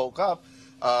folk up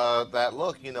that,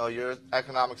 look, your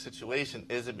economic situation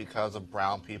isn't because of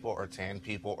brown people or tan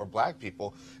people or black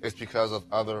people. It's because of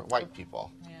other white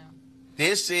people. Yeah.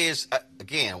 This is,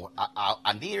 again,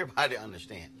 I need everybody to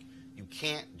understand. You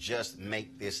can't just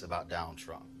make this about Donald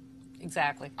Trump.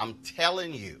 Exactly. I'm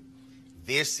telling you,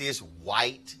 this is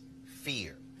white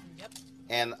fear. Yep.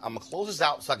 And I'm going to close this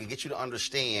out so I can get you to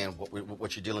understand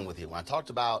what you're dealing with here. When I talked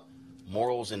about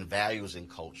morals and values and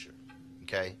culture,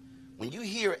 okay? When you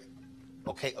hear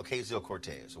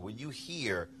Ocasio-Cortez, or when you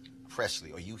hear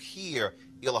Presley, or you hear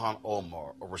Ilhan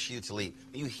Omar, or Rashida Tlaib,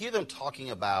 when you hear them talking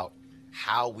about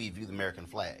how we view the American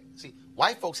flag. See,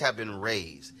 white folks have been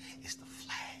raised. It's the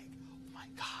flag. Oh, my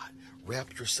God.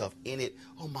 Wrap yourself in it.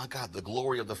 Oh, my God, the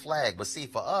glory of the flag. But see,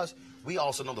 for us, we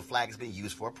also know the flag has been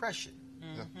used for oppression.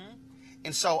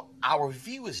 And so our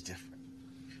view is different.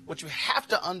 What you have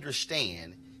to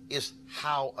understand is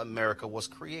how America was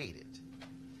created.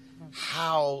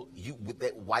 How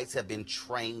that whites have been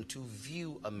trained to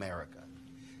view America.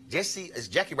 As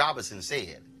Jackie Robinson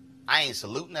said, I ain't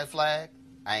saluting that flag.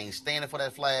 I ain't standing for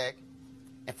that flag.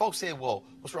 And folks said, well,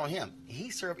 what's wrong with him? He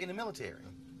served in the military.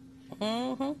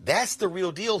 That's the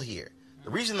real deal here. The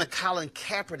reason the Colin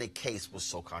Kaepernick case was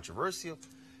so controversial,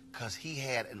 because he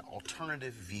had an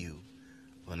alternative view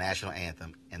of the national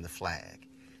anthem and the flag.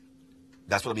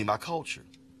 That's what I mean by culture.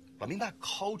 What I mean by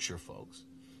culture, folks,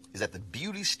 is that the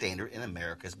beauty standard in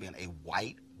America has been a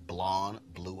white, blonde,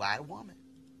 blue-eyed woman.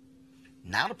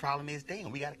 Now the problem is,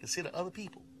 damn, we got to consider other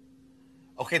people.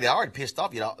 Okay, they already pissed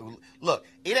off, Look,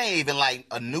 it ain't even like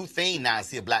a new thing now to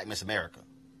see a black Miss America.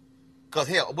 Because,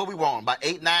 hell, what we were on, about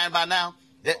 8, 9 by now?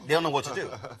 They don't know what to do.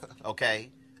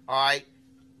 Okay? All right?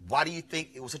 Why do you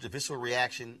think it was such a visceral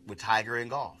reaction with Tiger in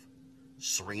golf?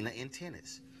 Serena in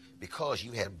tennis? Because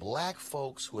you had black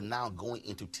folks who are now going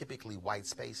into typically white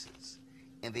spaces,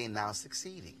 and they're now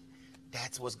succeeding.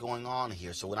 That's what's going on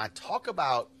here. So when I talk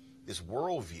about this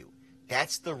worldview,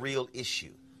 that's the real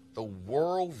issue. The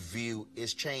worldview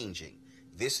is changing.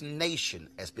 This nation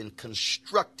has been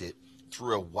constructed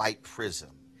through a white prism.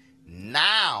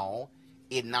 Now,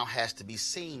 it now has to be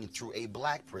seen through a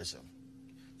black prism,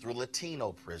 through a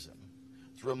Latino prism,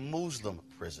 through a Muslim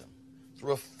prism,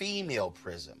 through a female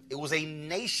prism. It was a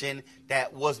nation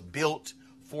that was built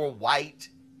for white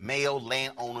male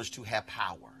landowners to have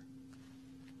power.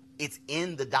 It's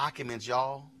in the documents,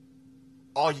 y'all.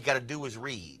 All you got to do is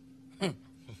read.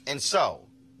 And so,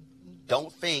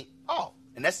 don't think,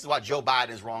 and this is why Joe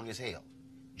Biden is wrong as hell.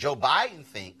 Joe Biden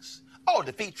thinks,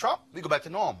 defeat Trump, we go back to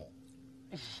normal.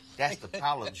 That's the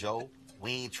problem, Joe.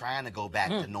 We ain't trying to go back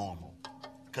to normal.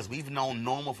 Because we've known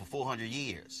normal for 400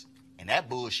 years. And that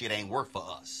bullshit ain't worked for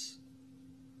us.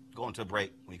 Going to a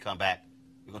break. When we come back,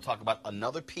 we're going to talk about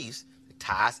another piece that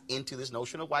ties into this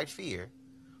notion of white fear,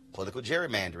 political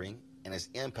gerrymandering, and its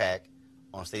impact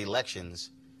on state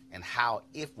elections, and how,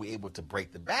 if we're able to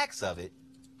break the backs of it,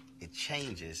 it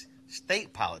changes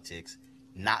state politics,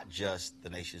 not just the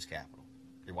nation's capital.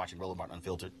 You're watching Roland Martin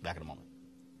Unfiltered. Back in a moment.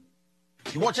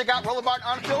 You want to check out Roland Martin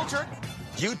Unfiltered?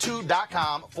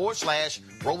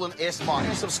 YouTube.com/Roland S. Martin.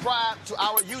 And subscribe to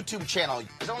our YouTube channel.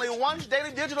 There's only one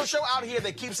daily digital show out here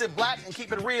that keeps it black and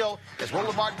keep it real. It's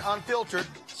Roland Martin Unfiltered.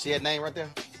 See that name right there?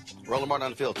 Roland Martin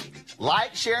Unfiltered.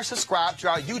 Like, share, and subscribe to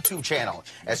our YouTube channel.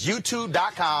 That's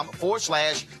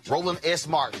youtube.com/Roland S.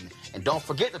 Martin. And don't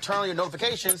forget to turn on your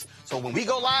notifications so when we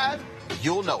go live,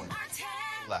 you'll know it.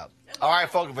 Loud. All right,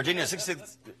 folks, Virginia,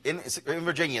 in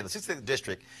Virginia, the 66th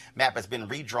district map has been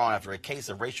redrawn after a case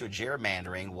of racial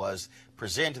gerrymandering was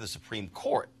presented to the Supreme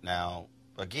Court. Now,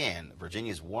 again, Virginia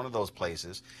is one of those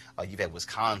places. You've had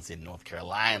Wisconsin, North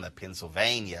Carolina,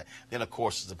 Pennsylvania. Then, of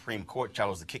course, the Supreme Court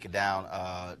chose to kick it down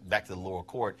back to the lower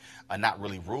court and not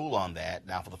really rule on that.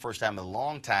 Now, for the first time in a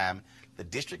long time, the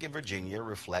district in Virginia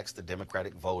reflects the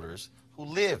Democratic voters who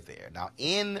live there. Now,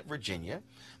 in Virginia,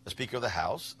 the Speaker of the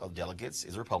House of Delegates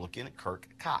is Republican Kirk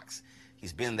Cox.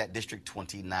 He's been in that district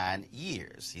 29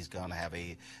 years. He's going to have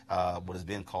what has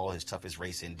been called his toughest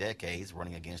race in decades.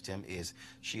 Running against him is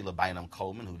Sheila Bynum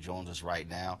Coleman, who joins us right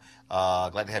now.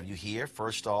 Glad to have you here.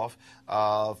 First off,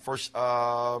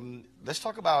 let's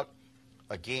talk about,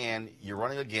 again, you're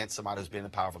running against somebody who's been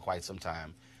in power for quite some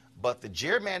time. But the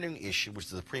gerrymandering issue, which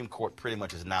the Supreme Court pretty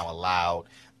much has now allowed,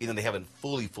 even though they haven't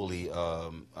fully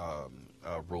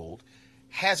ruled,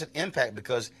 has an impact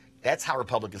because that's how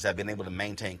Republicans have been able to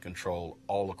maintain control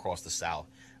all across the South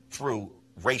through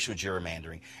racial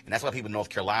gerrymandering. And that's why people in North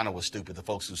Carolina were stupid, the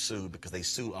folks who sued, because they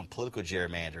sued on political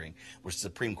gerrymandering, which the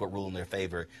Supreme Court ruled in their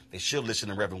favor. They should listen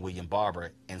to Reverend William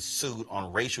Barber and sued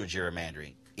on racial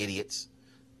gerrymandering. Idiots.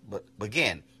 But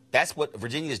again, that's what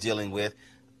Virginia is dealing with.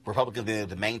 Republicans being able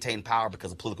to maintain power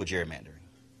because of political gerrymandering.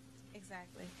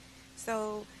 Exactly.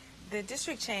 So the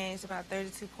district changed about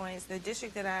 32 points. The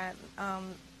district that I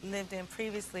lived in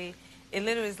previously, it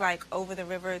literally is like over the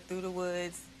river, through the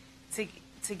woods to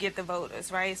get the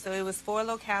voters, right? So it was 4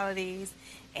 localities,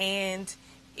 and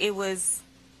it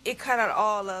cut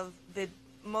out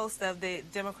most of the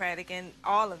Democratic and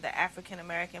all of the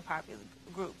African-American popular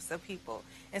groups of people.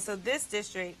 And so this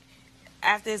district,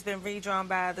 after it's been redrawn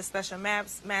by the special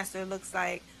master, looks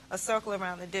like a circle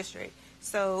around the district.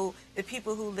 So the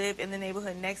people who live in the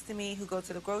neighborhood next to me, who go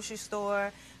to the grocery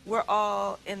store, we're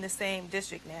all in the same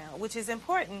district now, which is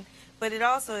important, but it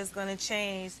also is going to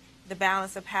change the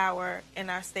balance of power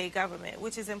in our state government,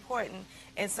 which is important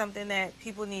and something that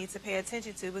people need to pay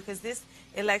attention to, because this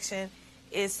election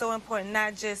is so important,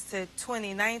 not just to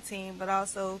 2019, but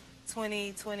also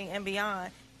 2020 and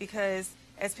beyond, because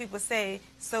as people say,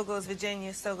 so goes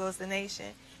Virginia, so goes the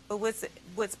nation. But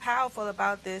what's powerful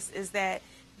about this is that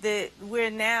we're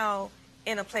now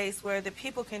in a place where the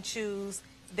people can choose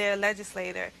their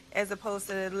legislator as opposed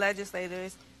to the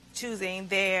legislators choosing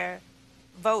their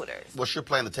voters. What's your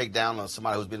plan to take down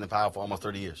somebody who's been in power for almost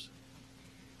 30 years?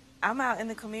 I'm out in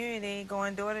the community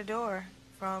going door to door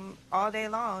from all day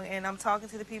long, and I'm talking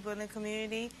to the people in the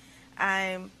community.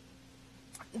 I'm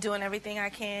doing everything I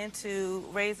can to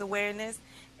raise awareness.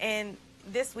 And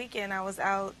this weekend I was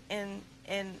out in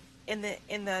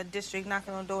the district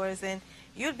knocking on doors, and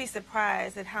you'd be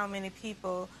surprised at how many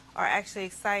people are actually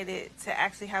excited to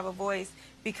actually have a voice,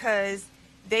 because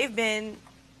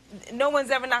no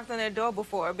one's ever knocked on their door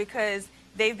before, because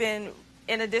they've been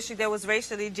in a district that was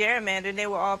racially gerrymandered. They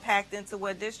were all packed into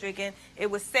one district, and it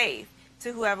was safe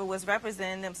to whoever was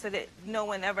representing them, so that no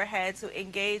one ever had to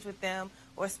engage with them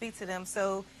or speak to them.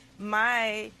 So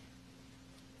my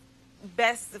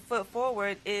best foot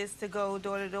forward is to go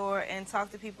door to door and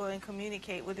talk to people and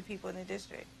communicate with the people in the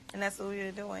district. And that's what we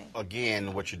are doing.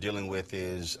 Again, what you're dealing with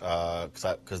is,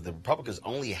 because the Republicans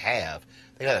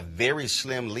they got a very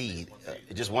slim lead,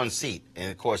 just one seat.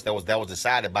 And, of course, that was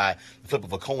decided by the flip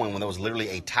of a coin when there was literally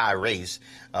a tie race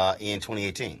in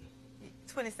 2018.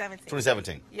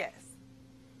 2017. Yes.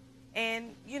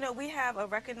 And, we have a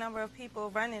record number of people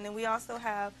running, and we also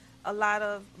have a lot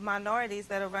of minorities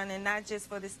that are running, not just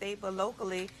for the state, but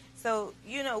locally. So,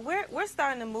 we're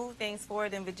starting to move things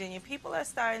forward in Virginia. People are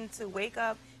starting to wake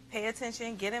up, pay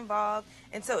attention, get involved.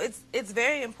 And so it's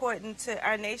very important to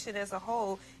our nation as a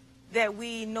whole that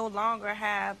we no longer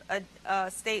have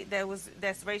a state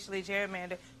that's racially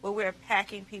gerrymandered, where we're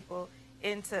packing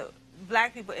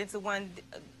black people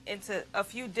into a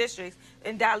few districts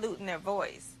and diluting their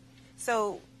voice.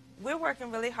 So we're working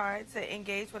really hard to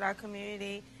engage with our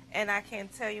community, and I can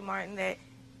tell you, Martin, that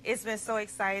it's been so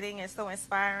exciting and so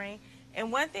inspiring.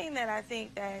 And one thing that I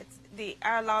think that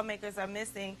our lawmakers are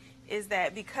missing is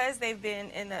that because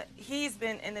he's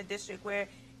been in a district where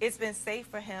it's been safe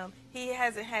for him, he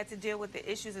hasn't had to deal with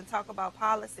the issues and talk about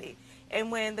policy.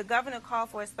 And when the governor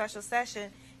called for a special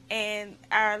session and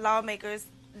our lawmakers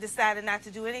decided not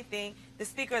to do anything, the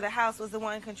Speaker of the House was the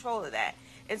one in control of that.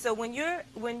 And so when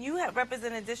you have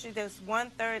represented a district that's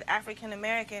 1/3 African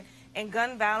American and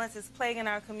gun violence is plaguing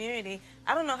our community,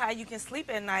 I don't know how you can sleep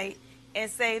at night and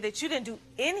say that you didn't do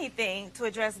anything to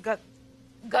address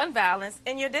gun violence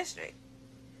in your district.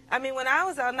 I mean, when I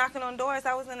was out knocking on doors,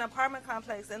 I was in an apartment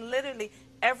complex, and literally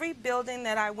every building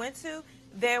that I went to,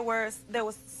 there was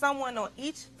someone on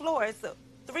each floor. So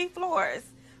 3 floors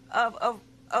of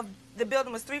the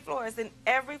building was 3 floors, and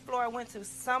every floor I went to,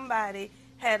 somebody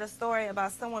had a story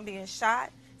about someone being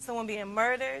shot, someone being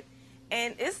murdered,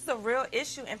 and it's a real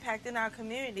issue impacting our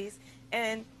communities.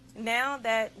 And now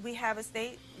that we have a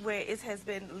state where it has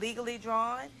been legally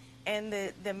drawn and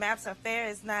the maps are fair,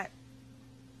 it's not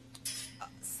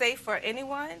safe for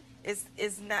anyone, it's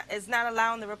not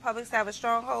allowing the republics to have a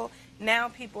stronghold. Now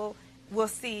people will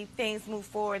see things move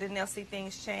forward and they'll see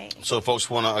things change. So folks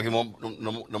want to know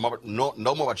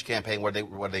more about your campaign, where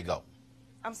do they go?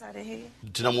 I'm sorry, to hear you.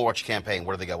 To know more about your campaign,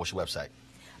 where do they go? What's your website?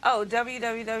 Oh,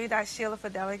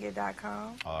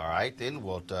 www.SheilaForDelegate.com. All right, then.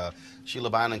 Well,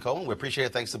 Sheila Bynum Cohen, we appreciate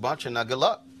it. Thanks a bunch, and good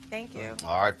luck. Thank you.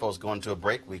 All right, folks, going to a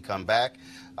break. We come back.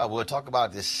 We'll talk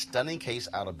about this stunning case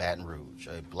out of Baton Rouge.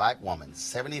 A black woman,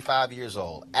 75 years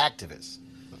old, activist,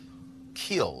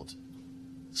 killed,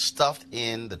 stuffed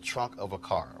in the trunk of a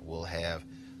car. We'll have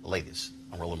the latest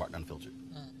on Roland Martin Unfiltered.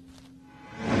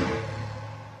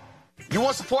 You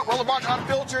want to support Roland Martin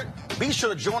Unfiltered? Be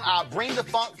sure to join our Bring the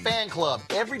Funk fan club.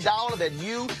 Every dollar that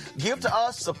you give to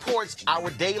us supports our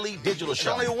daily digital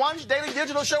show. There's only one daily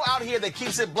digital show out here that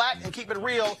keeps it black and keep it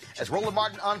real. As Roland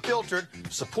Martin Unfiltered.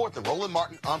 Support the Roland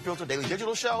Martin Unfiltered daily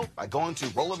digital show by going to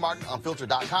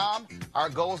RolandMartinUnfiltered.com. Our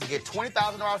goal is to get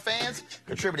 20,000 of our fans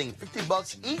contributing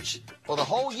 $50 each for the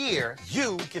whole year.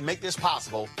 You can make this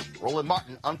possible.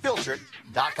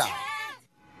 RolandMartinUnfiltered.com.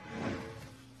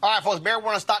 All right, folks,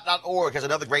 MarijuanaStock.org has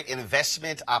another great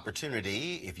investment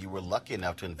opportunity. If you were lucky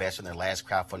enough to invest in their last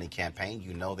crowdfunding campaign,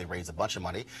 you know they raised a bunch of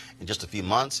money in just a few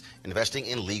months investing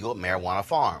in legal marijuana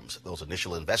farms. Those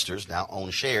initial investors now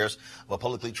own shares of a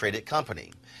publicly traded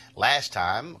company. Last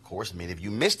time, of course, many of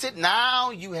you missed it. Now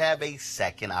you have a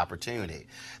second opportunity.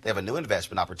 They have a new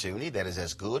investment opportunity that is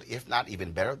as good, if not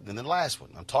even better, than the last one.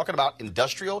 I'm talking about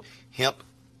industrial hemp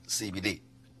CBD.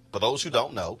 For those who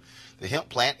don't know, the hemp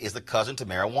plant is the cousin to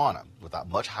marijuana with a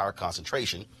much higher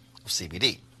concentration of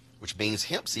CBD, which means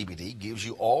hemp CBD gives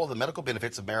you all of the medical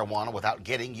benefits of marijuana without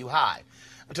getting you high.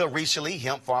 Until recently,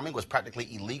 hemp farming was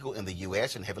practically illegal in the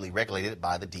U.S. and heavily regulated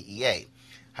by the DEA.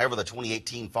 However, the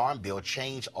 2018 Farm Bill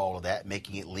changed all of that,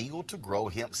 making it legal to grow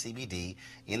hemp CBD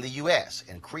in the U.S.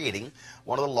 and creating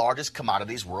one of the largest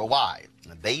commodities worldwide.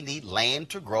 They need land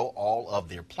to grow all of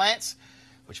their plants,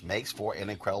 which makes for an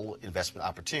incredible investment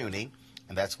opportunity.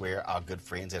 And that's where our good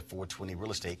friends at 420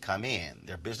 Real Estate come in.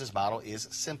 Their business model is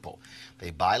simple.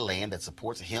 They buy land that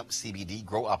supports hemp CBD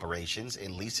grow operations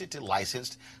and lease it to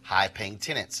licensed, high-paying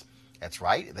tenants. That's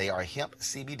right, they are hemp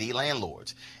CBD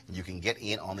landlords. And you can get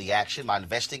in on the action by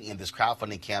investing in this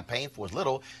crowdfunding campaign for as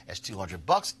little as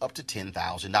 $200 up to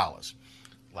 $10,000.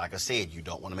 Like I said, you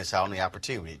don't want to miss out on the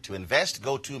opportunity. To invest,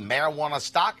 go to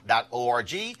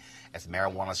marijuanastock.org. That's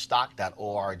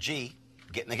marijuanastock.org.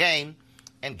 Get in the game.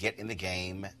 And get in the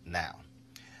game now.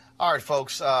 All right,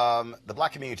 folks, the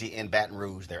black community in Baton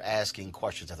Rouge, they're asking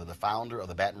questions after the founder of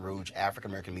the Baton Rouge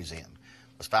African American Museum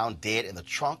was found dead in the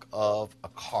trunk of a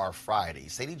car Friday.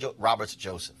 Sadie Roberts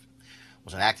Joseph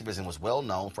was an activist and was well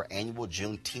known for annual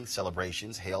Juneteenth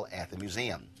celebrations held at the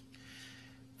museum.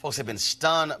 Folks have been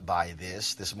stunned by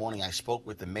this. This morning I spoke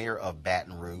with the mayor of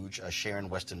Baton Rouge, Sharon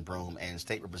Weston Broome, and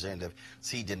State Representative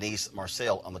C. Denise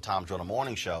Marcel on the Tom Joyner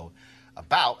Morning Show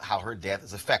about how her death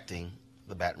is affecting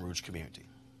the Baton Rouge community.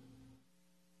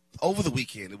 Over the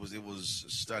weekend, it was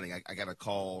stunning. I got a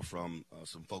call from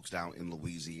some folks down in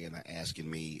Louisiana asking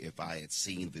me if I had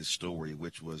seen this story,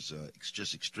 which was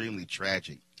just extremely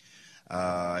tragic.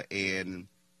 And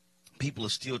people are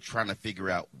still trying to figure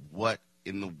out what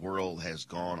in the world has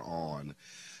gone on.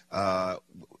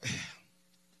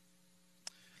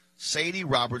 Sadie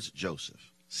Roberts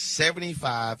Joseph,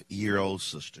 75-year-old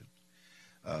sister.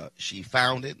 She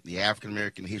founded the African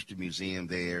American History Museum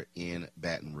there in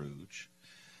Baton Rouge.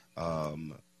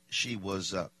 She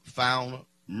was found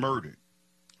murdered,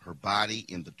 her body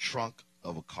in the trunk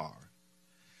of a car,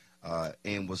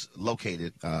 and was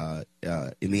located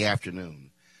in the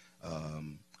afternoon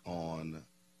on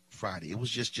Friday. It was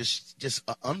just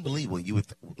unbelievable. You would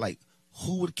like,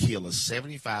 who would kill a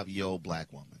 75-year-old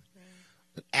black woman,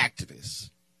 an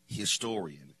activist,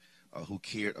 historian, who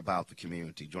cared about the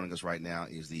community? Joining us right now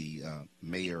is the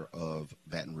mayor of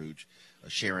Baton Rouge,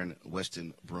 Sharon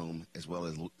Weston Broome, as well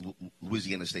as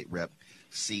Louisiana State Rep.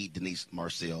 C. Denise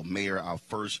Marcel. Mayor, I'll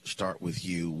first start with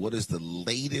you. What is the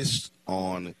latest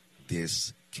on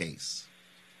this case?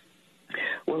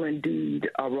 Well, indeed,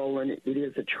 Roland, it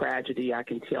is a tragedy. I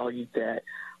can tell you that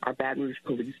Our Baton Rouge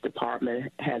Police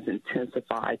Department has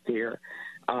intensified their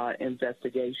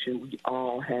investigation. We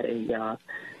all had a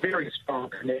very strong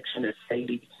connection to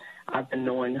Sadie. I've been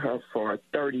knowing her for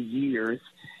 30 years,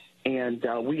 and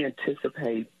we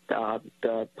anticipate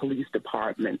the police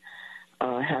department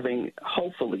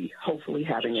hopefully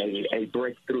having a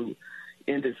breakthrough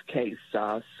in this case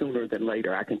sooner than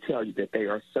later. I can tell you that they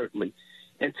are certainly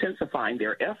intensifying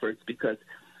their efforts because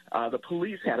the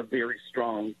police had a very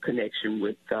strong connection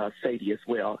with Sadie as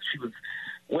well. She was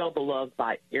well beloved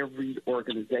by every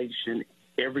organization,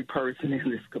 every person in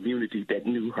this community that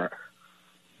knew her.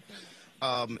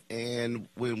 And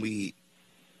when we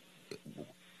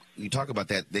talk about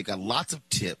that, they got lots of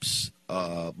tips,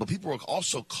 but people were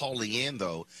also calling in,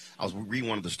 though. I was reading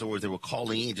one of the stories. They were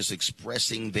calling in, just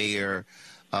expressing their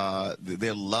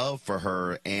love for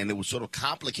her, and it was sort of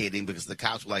complicating because the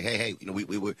cops were like, hey,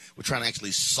 we're trying to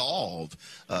actually solve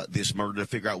this murder to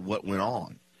figure out what went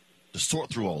on, to sort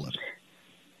through all of it.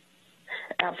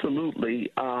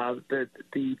 Absolutely.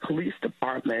 The police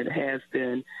department has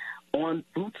been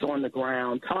boots on the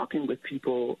ground, talking with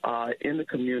people in the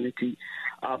community.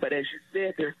 But as you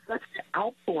said, there's such an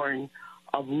outpouring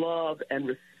of love and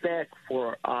respect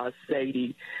for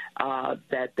Sadie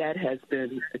that has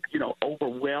been,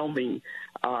 overwhelming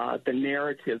the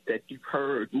narrative that you've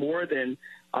heard more than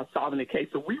solving the case.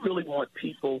 So we really want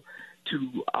people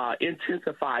to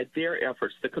intensify their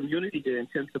efforts, the community to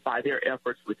intensify their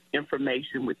efforts with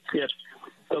information, with tips,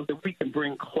 so that we can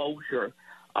bring closure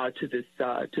to this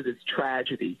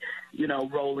tragedy.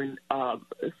 Roland,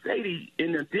 Sadie,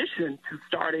 in addition to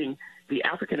starting the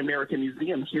African American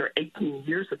Museum here 18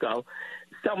 years ago,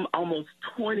 almost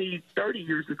 20, 30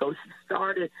 years ago, she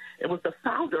started and was the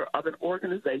founder of an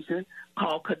organization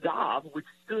called CADAV, which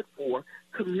stood for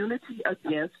Community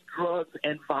Against Drugs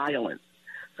and Violence.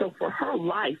 So for her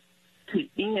life to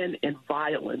end in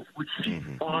violence, which she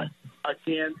fought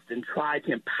against and tried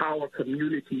to empower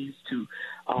communities to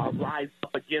rise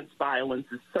up against violence,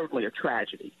 is certainly a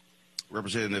tragedy.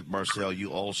 Representative Marcel,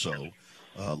 you also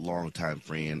a longtime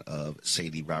friend of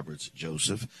Sadie Roberts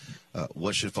Joseph.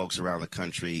 What should folks around the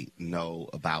country know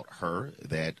about her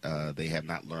that they have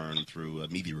not learned through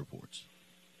media reports?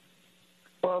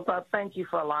 Well, thank you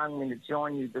for allowing me to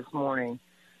join you this morning.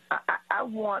 I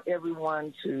want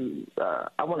everyone to,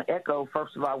 I want to echo,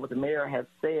 first of all, what the mayor has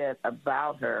said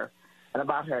about her and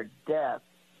about her death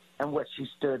and what she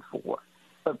stood for.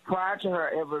 But prior to her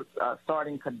ever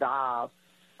starting CADAV,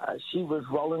 she was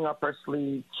rolling up her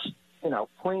sleeves,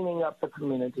 cleaning up the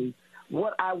community.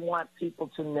 What I want people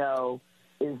to know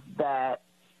is that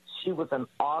she was an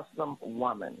awesome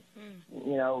woman.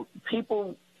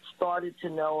 People started to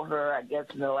know her, I guess,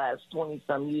 in the last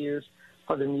 20-some years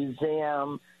for the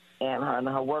museum and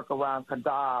her work around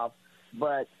CADAV,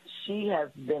 but she has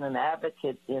been an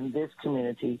advocate in this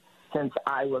community since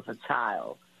I was a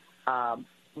child.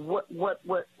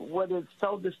 What is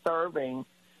so disturbing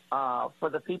for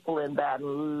the people in Baton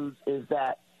Rouge is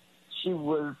that she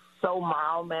was so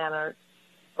mild-mannered,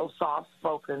 so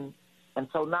soft-spoken, and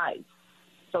so nice.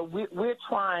 So we're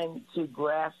trying to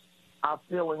grasp our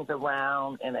feelings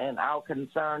around and our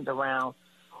concerns around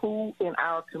who in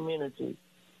our community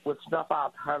would snuff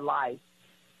out her life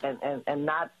and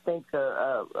not think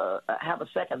have a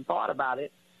second thought about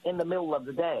it in the middle of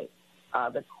the day.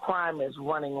 The crime is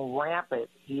running rampant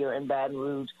here in Baton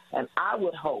Rouge, and I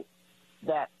would hope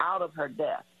that out of her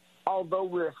death, although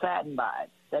we're saddened by it,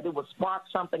 that it would spark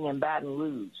something in Baton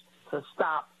Rouge to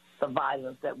stop the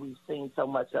violence that we've seen so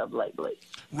much of lately.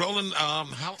 Roland,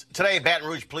 Today, Baton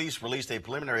Rouge police released a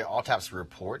preliminary autopsy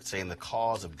report saying the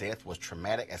cause of death was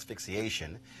traumatic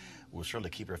asphyxiation. We'll certainly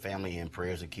keep your family in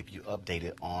prayers and keep you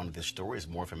updated on this story as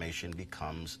more information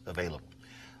becomes available.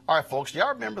 All right, folks, do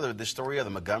y'all remember the story of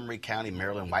the Montgomery County,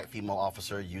 Maryland white female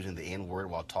officer using the N-word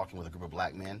while talking with a group of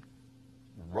black men?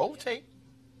 Roll tape.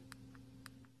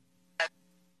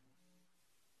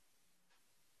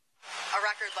 A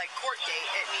record like court date,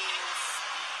 it means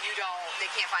they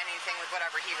can't find anything with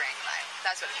whatever he rang by.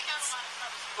 That's what it means.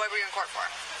 What were you in court for?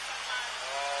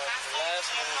 The last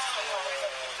one.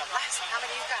 The last one? How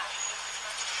many you got?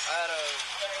 I had a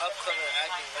upcoming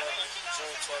acting event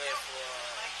June 20th for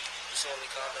disorderly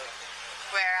conduct.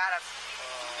 Where out of?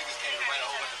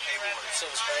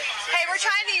 Silver Spring. Hey,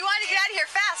 you want to get out of here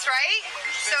fast, right?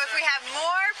 So if we have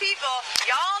more people,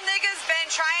 y'all niggas been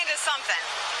trying to something.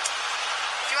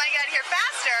 If you want to get out of here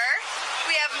faster,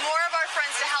 we have more of our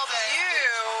friends to help you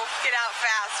get out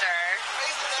faster.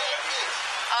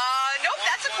 Nope,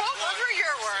 that's a quote. Those were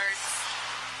your words.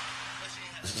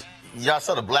 Y'all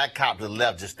saw the black cop to the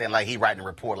left just stand like he writing a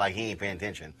report like he ain't paying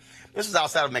attention. This was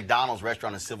outside of McDonald's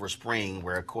restaurant in Silver Spring,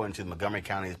 where, according to the Montgomery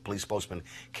County police spokesman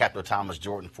Captain Thomas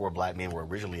Jordan, 4 black men were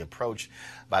originally approached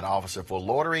by an officer for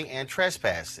loitering and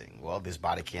trespassing. Well, this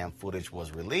body cam footage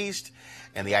was released,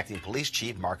 and the acting police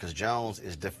chief, Marcus Jones,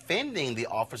 is defending the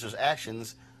officer's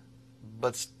actions,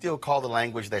 but still called the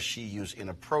language that she used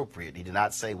inappropriate. He did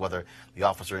not say whether the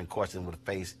officer in question would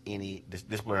face any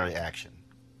disciplinary action.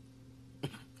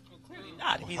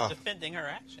 Not. He's defending her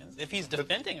actions. If he's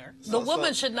defending her, the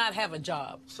woman should not have a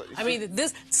job. I mean,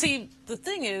 the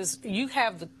thing is,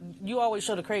 you always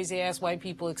show the crazy ass white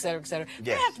people, et cetera, et cetera. Yes.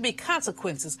 There have to be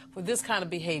consequences for this kind of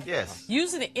behavior. Yes.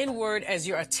 Using the N-word as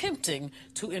you're attempting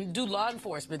to do law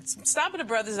enforcement, stopping the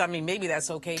brothers, I mean, maybe that's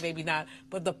okay, maybe not.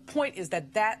 But the point is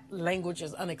that language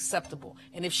is unacceptable.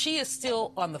 And if she is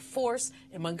still on the force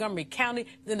in Montgomery County,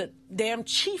 then the damn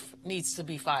chief needs to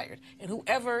be fired. And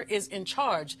whoever is in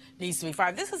charge needs to be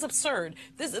fired. This is absurd.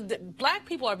 Black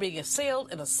people are being assailed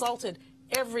and assaulted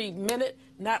every minute,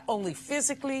 not only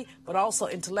physically, but also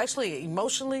intellectually,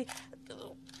 emotionally.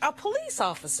 A police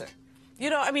officer. You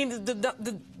know, I mean,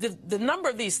 the number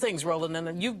of these things, Roland,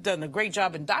 and you've done a great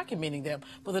job in documenting them,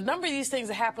 but the number of these things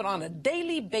that happen on a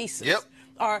daily basis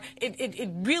it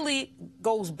really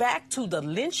goes back to the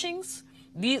lynchings.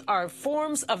 These are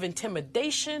forms of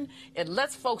intimidation. It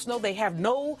lets folks know they have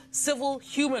no civil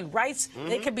human rights.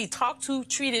 They can be talked to,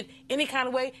 treated any kind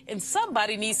of way, and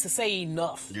somebody needs to say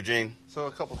enough. Eugene? So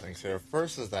a couple things here.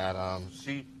 First is that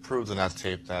she proved in that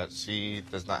tape that she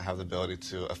does not have the ability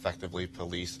to effectively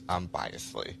police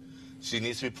unbiasedly. She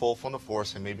needs to be pulled from the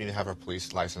force and maybe have her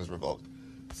police license revoked.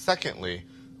 Secondly,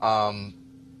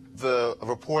 the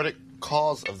reported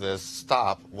cause of this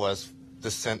stop was the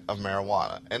scent of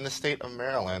marijuana. In the state of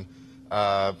Maryland,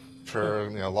 per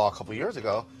law a couple years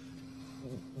ago,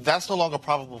 that's no longer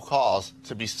probable cause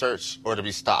to be searched or to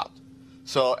be stopped.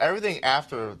 So everything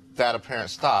after that apparent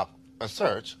stop and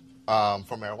search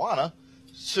for marijuana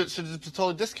should be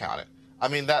totally discounted. I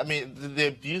mean, the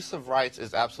abuse of rights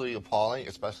is absolutely appalling,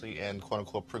 especially in quote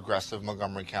unquote progressive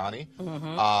Montgomery County.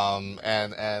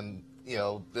 And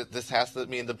this has to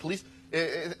mean the police.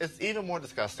 It's even more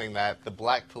disgusting that the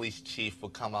black police chief will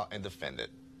come out and defend it.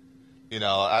 You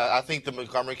know, I think the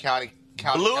Montgomery County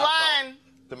Blue line.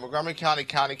 The Montgomery County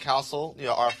Council,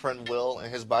 our friend Will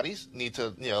and his buddies need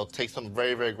to, take some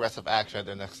very, very aggressive action at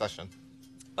their next session.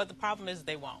 But the problem is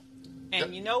they won't.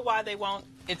 And you know why they won't?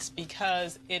 It's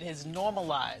because it is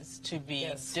normalized to be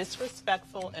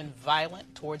disrespectful and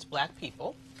violent towards black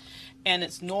people. And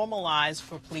it's normalized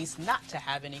for police not to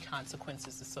have any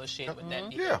consequences associated with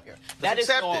that behavior. That is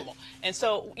normal. And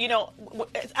so,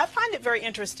 I find it very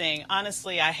interesting.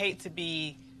 Honestly, I hate to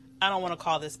be, I don't want to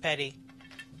call this petty.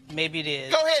 Maybe it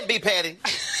is. Go ahead and be petty.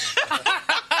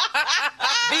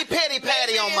 Be petty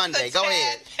Patty on Monday. Go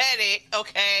ahead. Petty,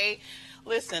 okay.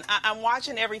 Listen, I'm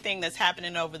watching everything that's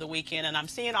happening over the weekend, and I'm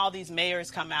seeing all these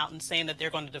mayors come out and saying that they're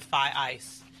going to defy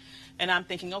ICE. And I'm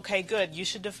thinking, okay, good, you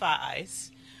should defy ICE.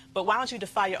 But why don't you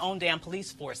defy your own damn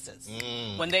police forces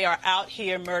when they are out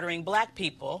here murdering black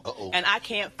people, and I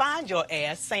can't find your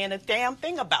ass saying a damn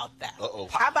thing about that?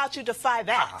 How about you defy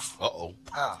that?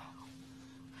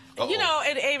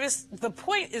 And Avis, the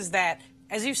point is that,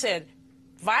 as you said,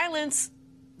 violence,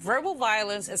 verbal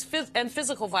violence and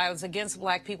physical violence against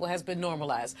black people has been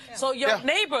normalized. So your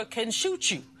neighbor can shoot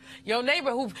you. Your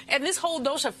neighbor and this whole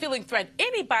notion of feeling threatened,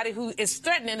 anybody who is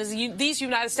threatening these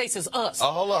United States is us.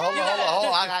 Hold on.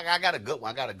 I got a good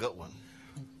one.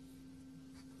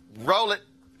 Roll it.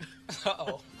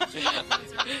 I'm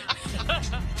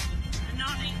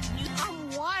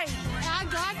white. I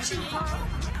got you, Carl.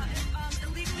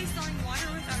 Illegally selling water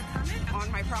without a permit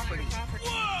on my property.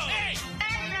 Whoa! Hey!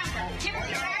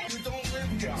 You don't live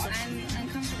here. I'm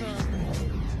uncomfortable.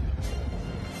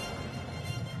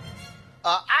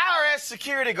 IRS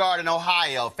security guard in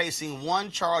Ohio facing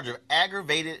one charge of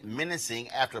aggravated menacing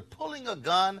after pulling a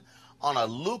gun on a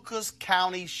Lucas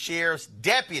County Sheriff's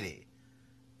deputy.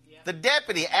 The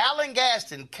deputy, Alan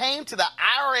Gaston, came to the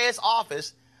IRS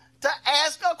office to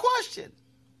ask a question.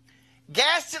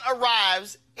 Gaston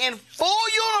arrives in full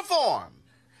uniform,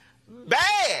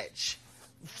 badge,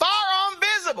 firearm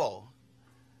visible.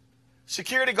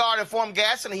 Security guard informed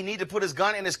Gaston he needed to put his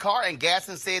gun in his car, and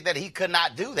Gaston said that he could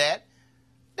not do that.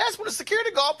 That's when the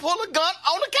security guard pulled a gun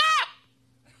on the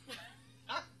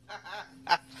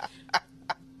cop.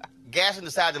 Gaston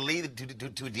decided to leave to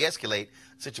de-escalate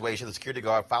the situation. The security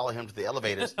guard followed him to the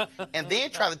elevators and then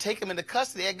tried to take him into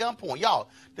custody at gunpoint. Y'all,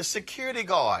 the security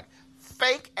guard,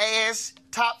 fake-ass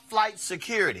top-flight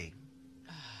security,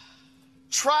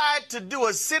 tried to do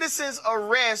a citizen's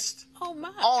arrest Oh, my.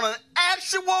 on an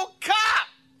actual cop.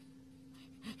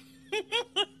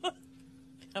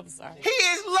 I'm sorry. He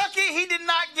is lucky he did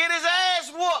not get his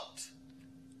ass whooped.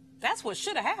 That's what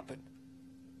should have happened.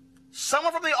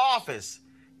 Someone from the office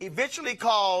eventually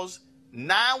calls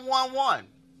 911,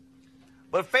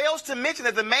 but fails to mention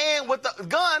that the man with the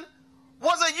gun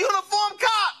was a uniformed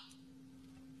cop.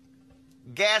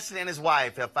 Gaston and his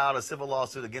wife have filed a civil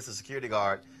lawsuit against the security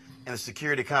guard and the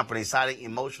security company, citing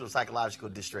emotional and psychological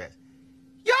distress.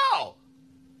 Yo!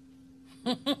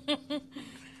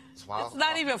 It's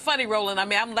not even funny, Roland. I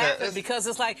mean, I'm laughing because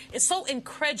it's like, it's so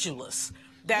incredulous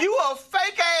that you a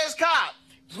fake ass cop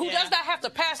who does not have to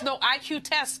pass no IQ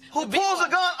test. Who pulls a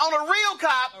gun on a real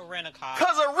cop? A rent-a-cop.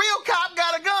 Because a real cop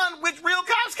got a gun, which real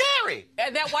cops carry.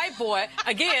 And that white boy,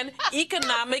 again,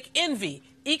 economic envy.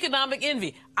 Economic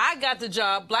envy. I got the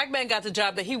job. Black man got the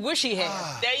job that he wish he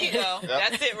had. There you go.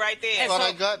 That's it right there.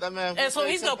 And so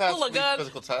he's gonna pull a gun.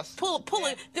 Physical test. Pull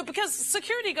it because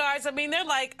security guards. I mean, they're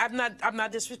like, I'm not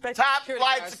disrespecting top security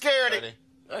flight guards. security.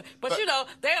 But you know,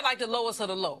 they're like the lowest of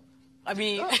the low. I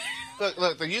mean,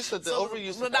 look, the use of the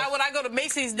overuse. So now when I go to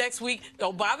Macy's next week,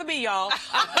 don't bother me, y'all.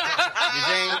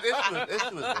 The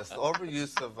issue is this: the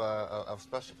overuse of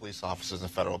special police officers in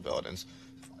federal buildings.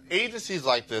 Agencies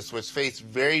like this, which face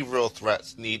very real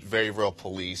threats, need very real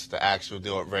police to actually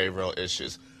deal with very real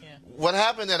issues. Yeah. What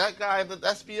happened to that guy, the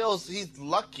SBOs, he's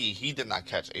lucky he did not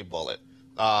catch a bullet.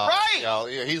 Right. You know,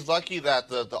 he's lucky that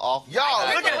the officer...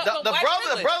 Y'all, look at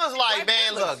the brother's like,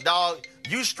 man, look, dog,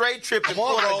 you straight tripping,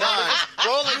 pull a gun.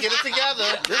 Roland, get it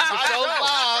together. This is so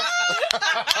live.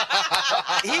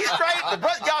 He's straight.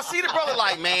 Y'all see the brother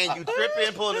like, man, you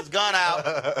tripping, pulling his gun out.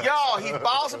 Y'all, he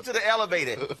follows him to the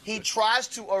elevator. He tries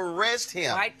to arrest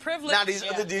him. White privilege. Now,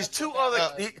 these two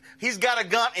other, he's got a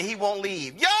gun and he won't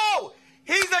leave. Yo,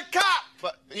 he's a cop.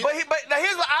 But now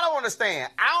here's what I don't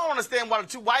understand. I don't understand why the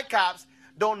two white cops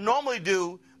don't normally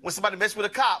do when somebody messes with a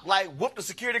cop, like whoop the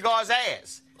security guard's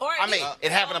ass. I mean,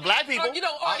 it happened to black people. Or, you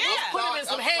know, or put him in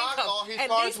some handcuffs. At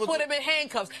least put him in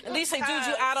handcuffs. At least say, dude,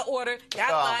 you out of order. You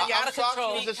out of line. You out of control.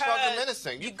 He was just fucking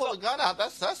menacing. You pull a gun out,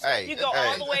 that's You go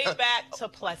all the way back to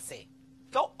Plessy.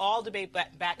 Go all the way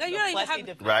back to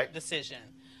the Plessy decision.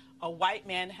 A black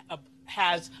man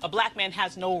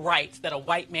has no rights that a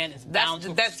white man is bound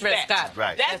to That's respect. Dred Scott.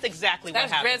 Right. That's exactly what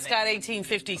happened. That's Dred Scott,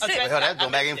 1856. Hell, that's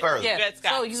going back even further. Yeah. Dred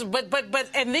Scott. So, but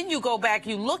and then you go back,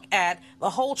 you look at the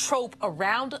whole trope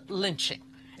around lynching.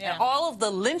 Yeah. And all of the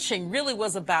lynching really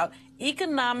was about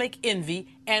economic envy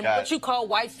and what you call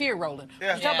white fear, Roland.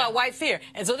 Yeah. You talk about white fear.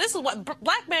 And so this is what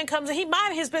black man comes in, he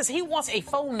minded his business. He wants a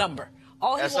phone number.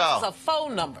 All he wants is a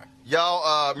phone number.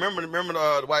 Y'all, remember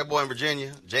the white boy in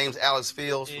Virginia, James Alex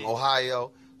Fields from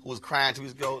Ohio, who was crying to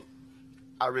his goat?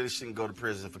 I really shouldn't go to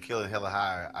prison for killing Hella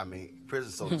Higher. I mean,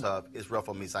 prison's so tough, it's rough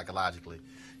on me psychologically.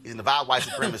 He's an avowed white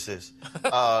supremacist.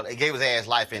 They gave his ass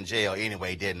life in jail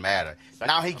anyway, it didn't matter.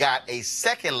 Now he got a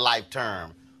second life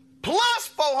term, plus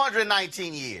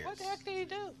 419 years. What the heck did he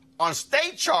do? On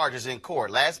state charges in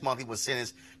court. Last month, he was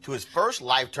sentenced to his first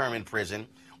life term in prison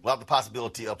without the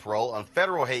possibility of parole. On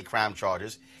federal hate crime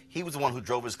charges, he was the one who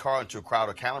drove his car into a crowd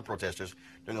of counter-protesters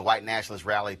during a white nationalist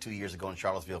rally 2 years ago in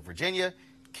Charlottesville, Virginia,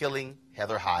 killing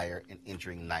Heather Heyer and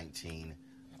injuring 19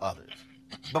 others.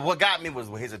 But what got me was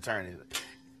with his attorney.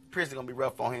 Prison gonna be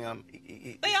rough on him.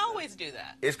 They always do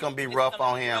that. It's gonna be rough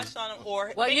on him.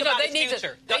 Well, you know, they need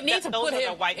to put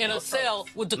him in a cell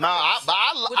with the I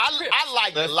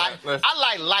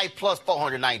like life plus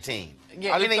 419.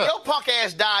 Yeah, and then your punk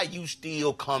ass die, you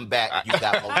still come back. You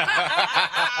got more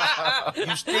time.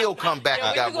 You still come back.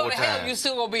 You got more time. You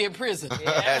still gonna be in prison.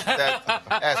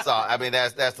 That's all. I mean,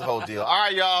 that's the whole deal. All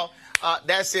right, y'all.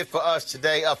 That's it for us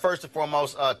today. First and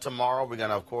foremost, tomorrow we're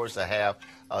gonna, of course, have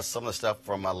some of the stuff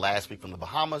from last week from the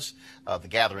Bahamas, the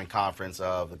gathering conference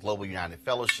of the Global United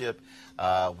Fellowship.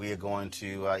 We are going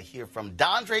to hear from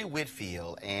Dondre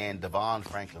Whitfield and Devon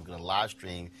Franklin. We're going to live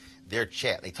stream their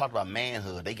chat. They talked about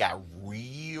manhood. They got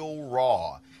real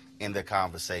raw in their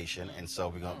conversation, and so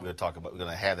we're going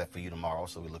to have that for you tomorrow.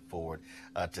 So we look forward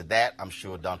to that. I'm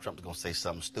sure Donald Trump is going to say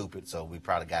something stupid, so we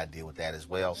probably got to deal with that as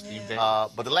well.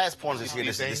 But the last point is here.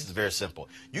 This is very simple.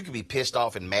 You can be pissed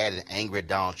off and mad and angry at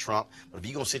Donald Trump, but if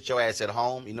you're going to sit your ass at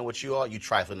home, you know what you are? You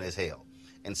trifling as hell.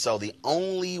 And so the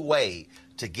only way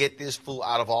to get this fool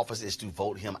out of office is to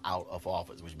vote him out of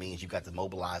office, which means you got to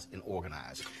mobilize and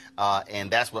organize.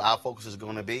 And that's what our focus is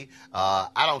going to be.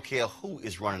 I don't care who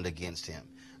is running against him.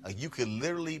 You could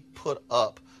literally put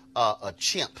up a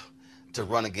chimp to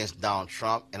run against Donald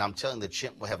Trump, and I'm telling you, the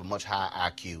chimp will have a much higher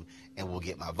IQ and will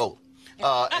get my vote.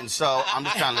 And so I'm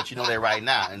just trying to let you know that right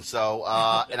now. And so,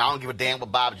 and I don't give a damn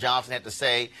what Bob Johnson had to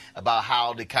say about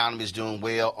how the economy is doing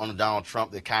well under Donald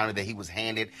Trump, the economy that he was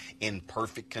handed in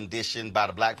perfect condition by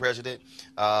the black president.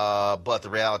 But the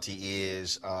reality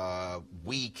is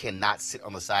we cannot sit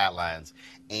on the sidelines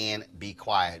and be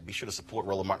quiet. Be sure to support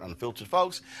Roland Martin Unfiltered,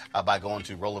 folks, by going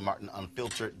to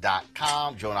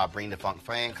RolandMartinUnfiltered.com. Join our Bring the Funk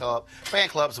fan club.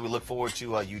 So we look forward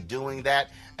to you doing that.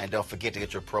 And don't forget to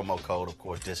get your promo code, of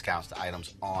course, discounts to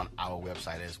items on our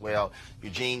website as well.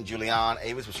 Eugene, Julian,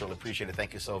 Avis, we certainly appreciate it.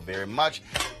 Thank you so very much.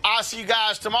 I'll see you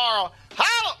guys tomorrow.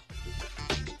 Holla!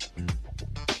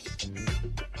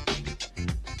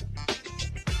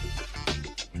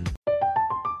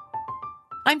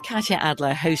 I'm Katya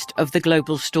Adler, host of The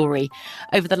Global Story.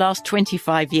 Over the last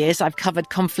 25 years, I've covered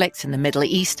conflicts in the Middle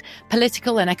East,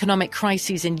 political and economic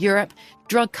crises in Europe,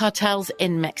 drug cartels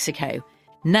in Mexico.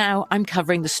 Now I'm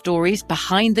covering the stories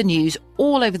behind the news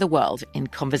all over the world in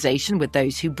conversation with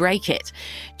those who break it.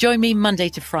 Join me Monday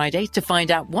to Friday to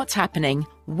find out what's happening,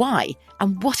 why,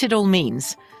 and what it all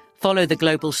means. Follow The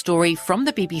Global Story from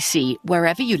the BBC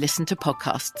wherever you listen to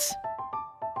podcasts.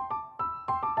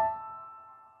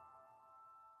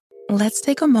 Let's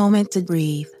take a moment to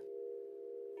breathe.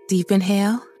 Deep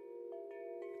inhale.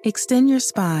 Extend your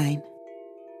spine.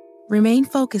 Remain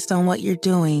focused on what you're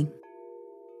doing.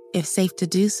 If safe to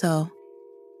do so,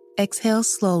 exhale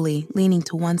slowly, leaning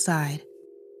to one side.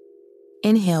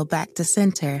 Inhale back to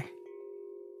center.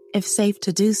 If safe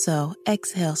to do so,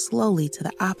 exhale slowly to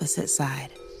the opposite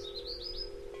side.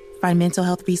 Find mental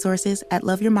health resources at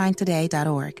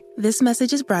loveyourmindtoday.org. This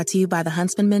message is brought to you by the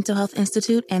Huntsman Mental Health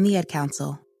Institute and the Ad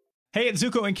Council. Hey, it's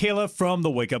Zuko and Kayla from The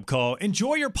Wake Up Call.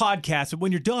 Enjoy your podcast, but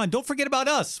when you're done, don't forget about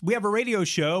us. We have a radio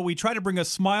show. We try to bring a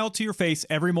smile to your face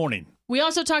every morning. We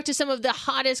also talk to some of the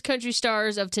hottest country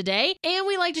stars of today, and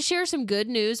we like to share some good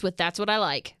news with That's What I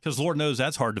Like. Because Lord knows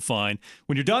that's hard to find.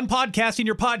 When you're done podcasting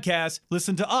your podcast,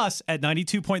 listen to us at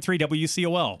 92.3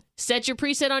 WCOL. Set your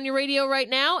preset on your radio right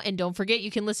now, and don't forget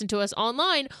you can listen to us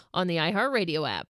online on the iHeartRadio app.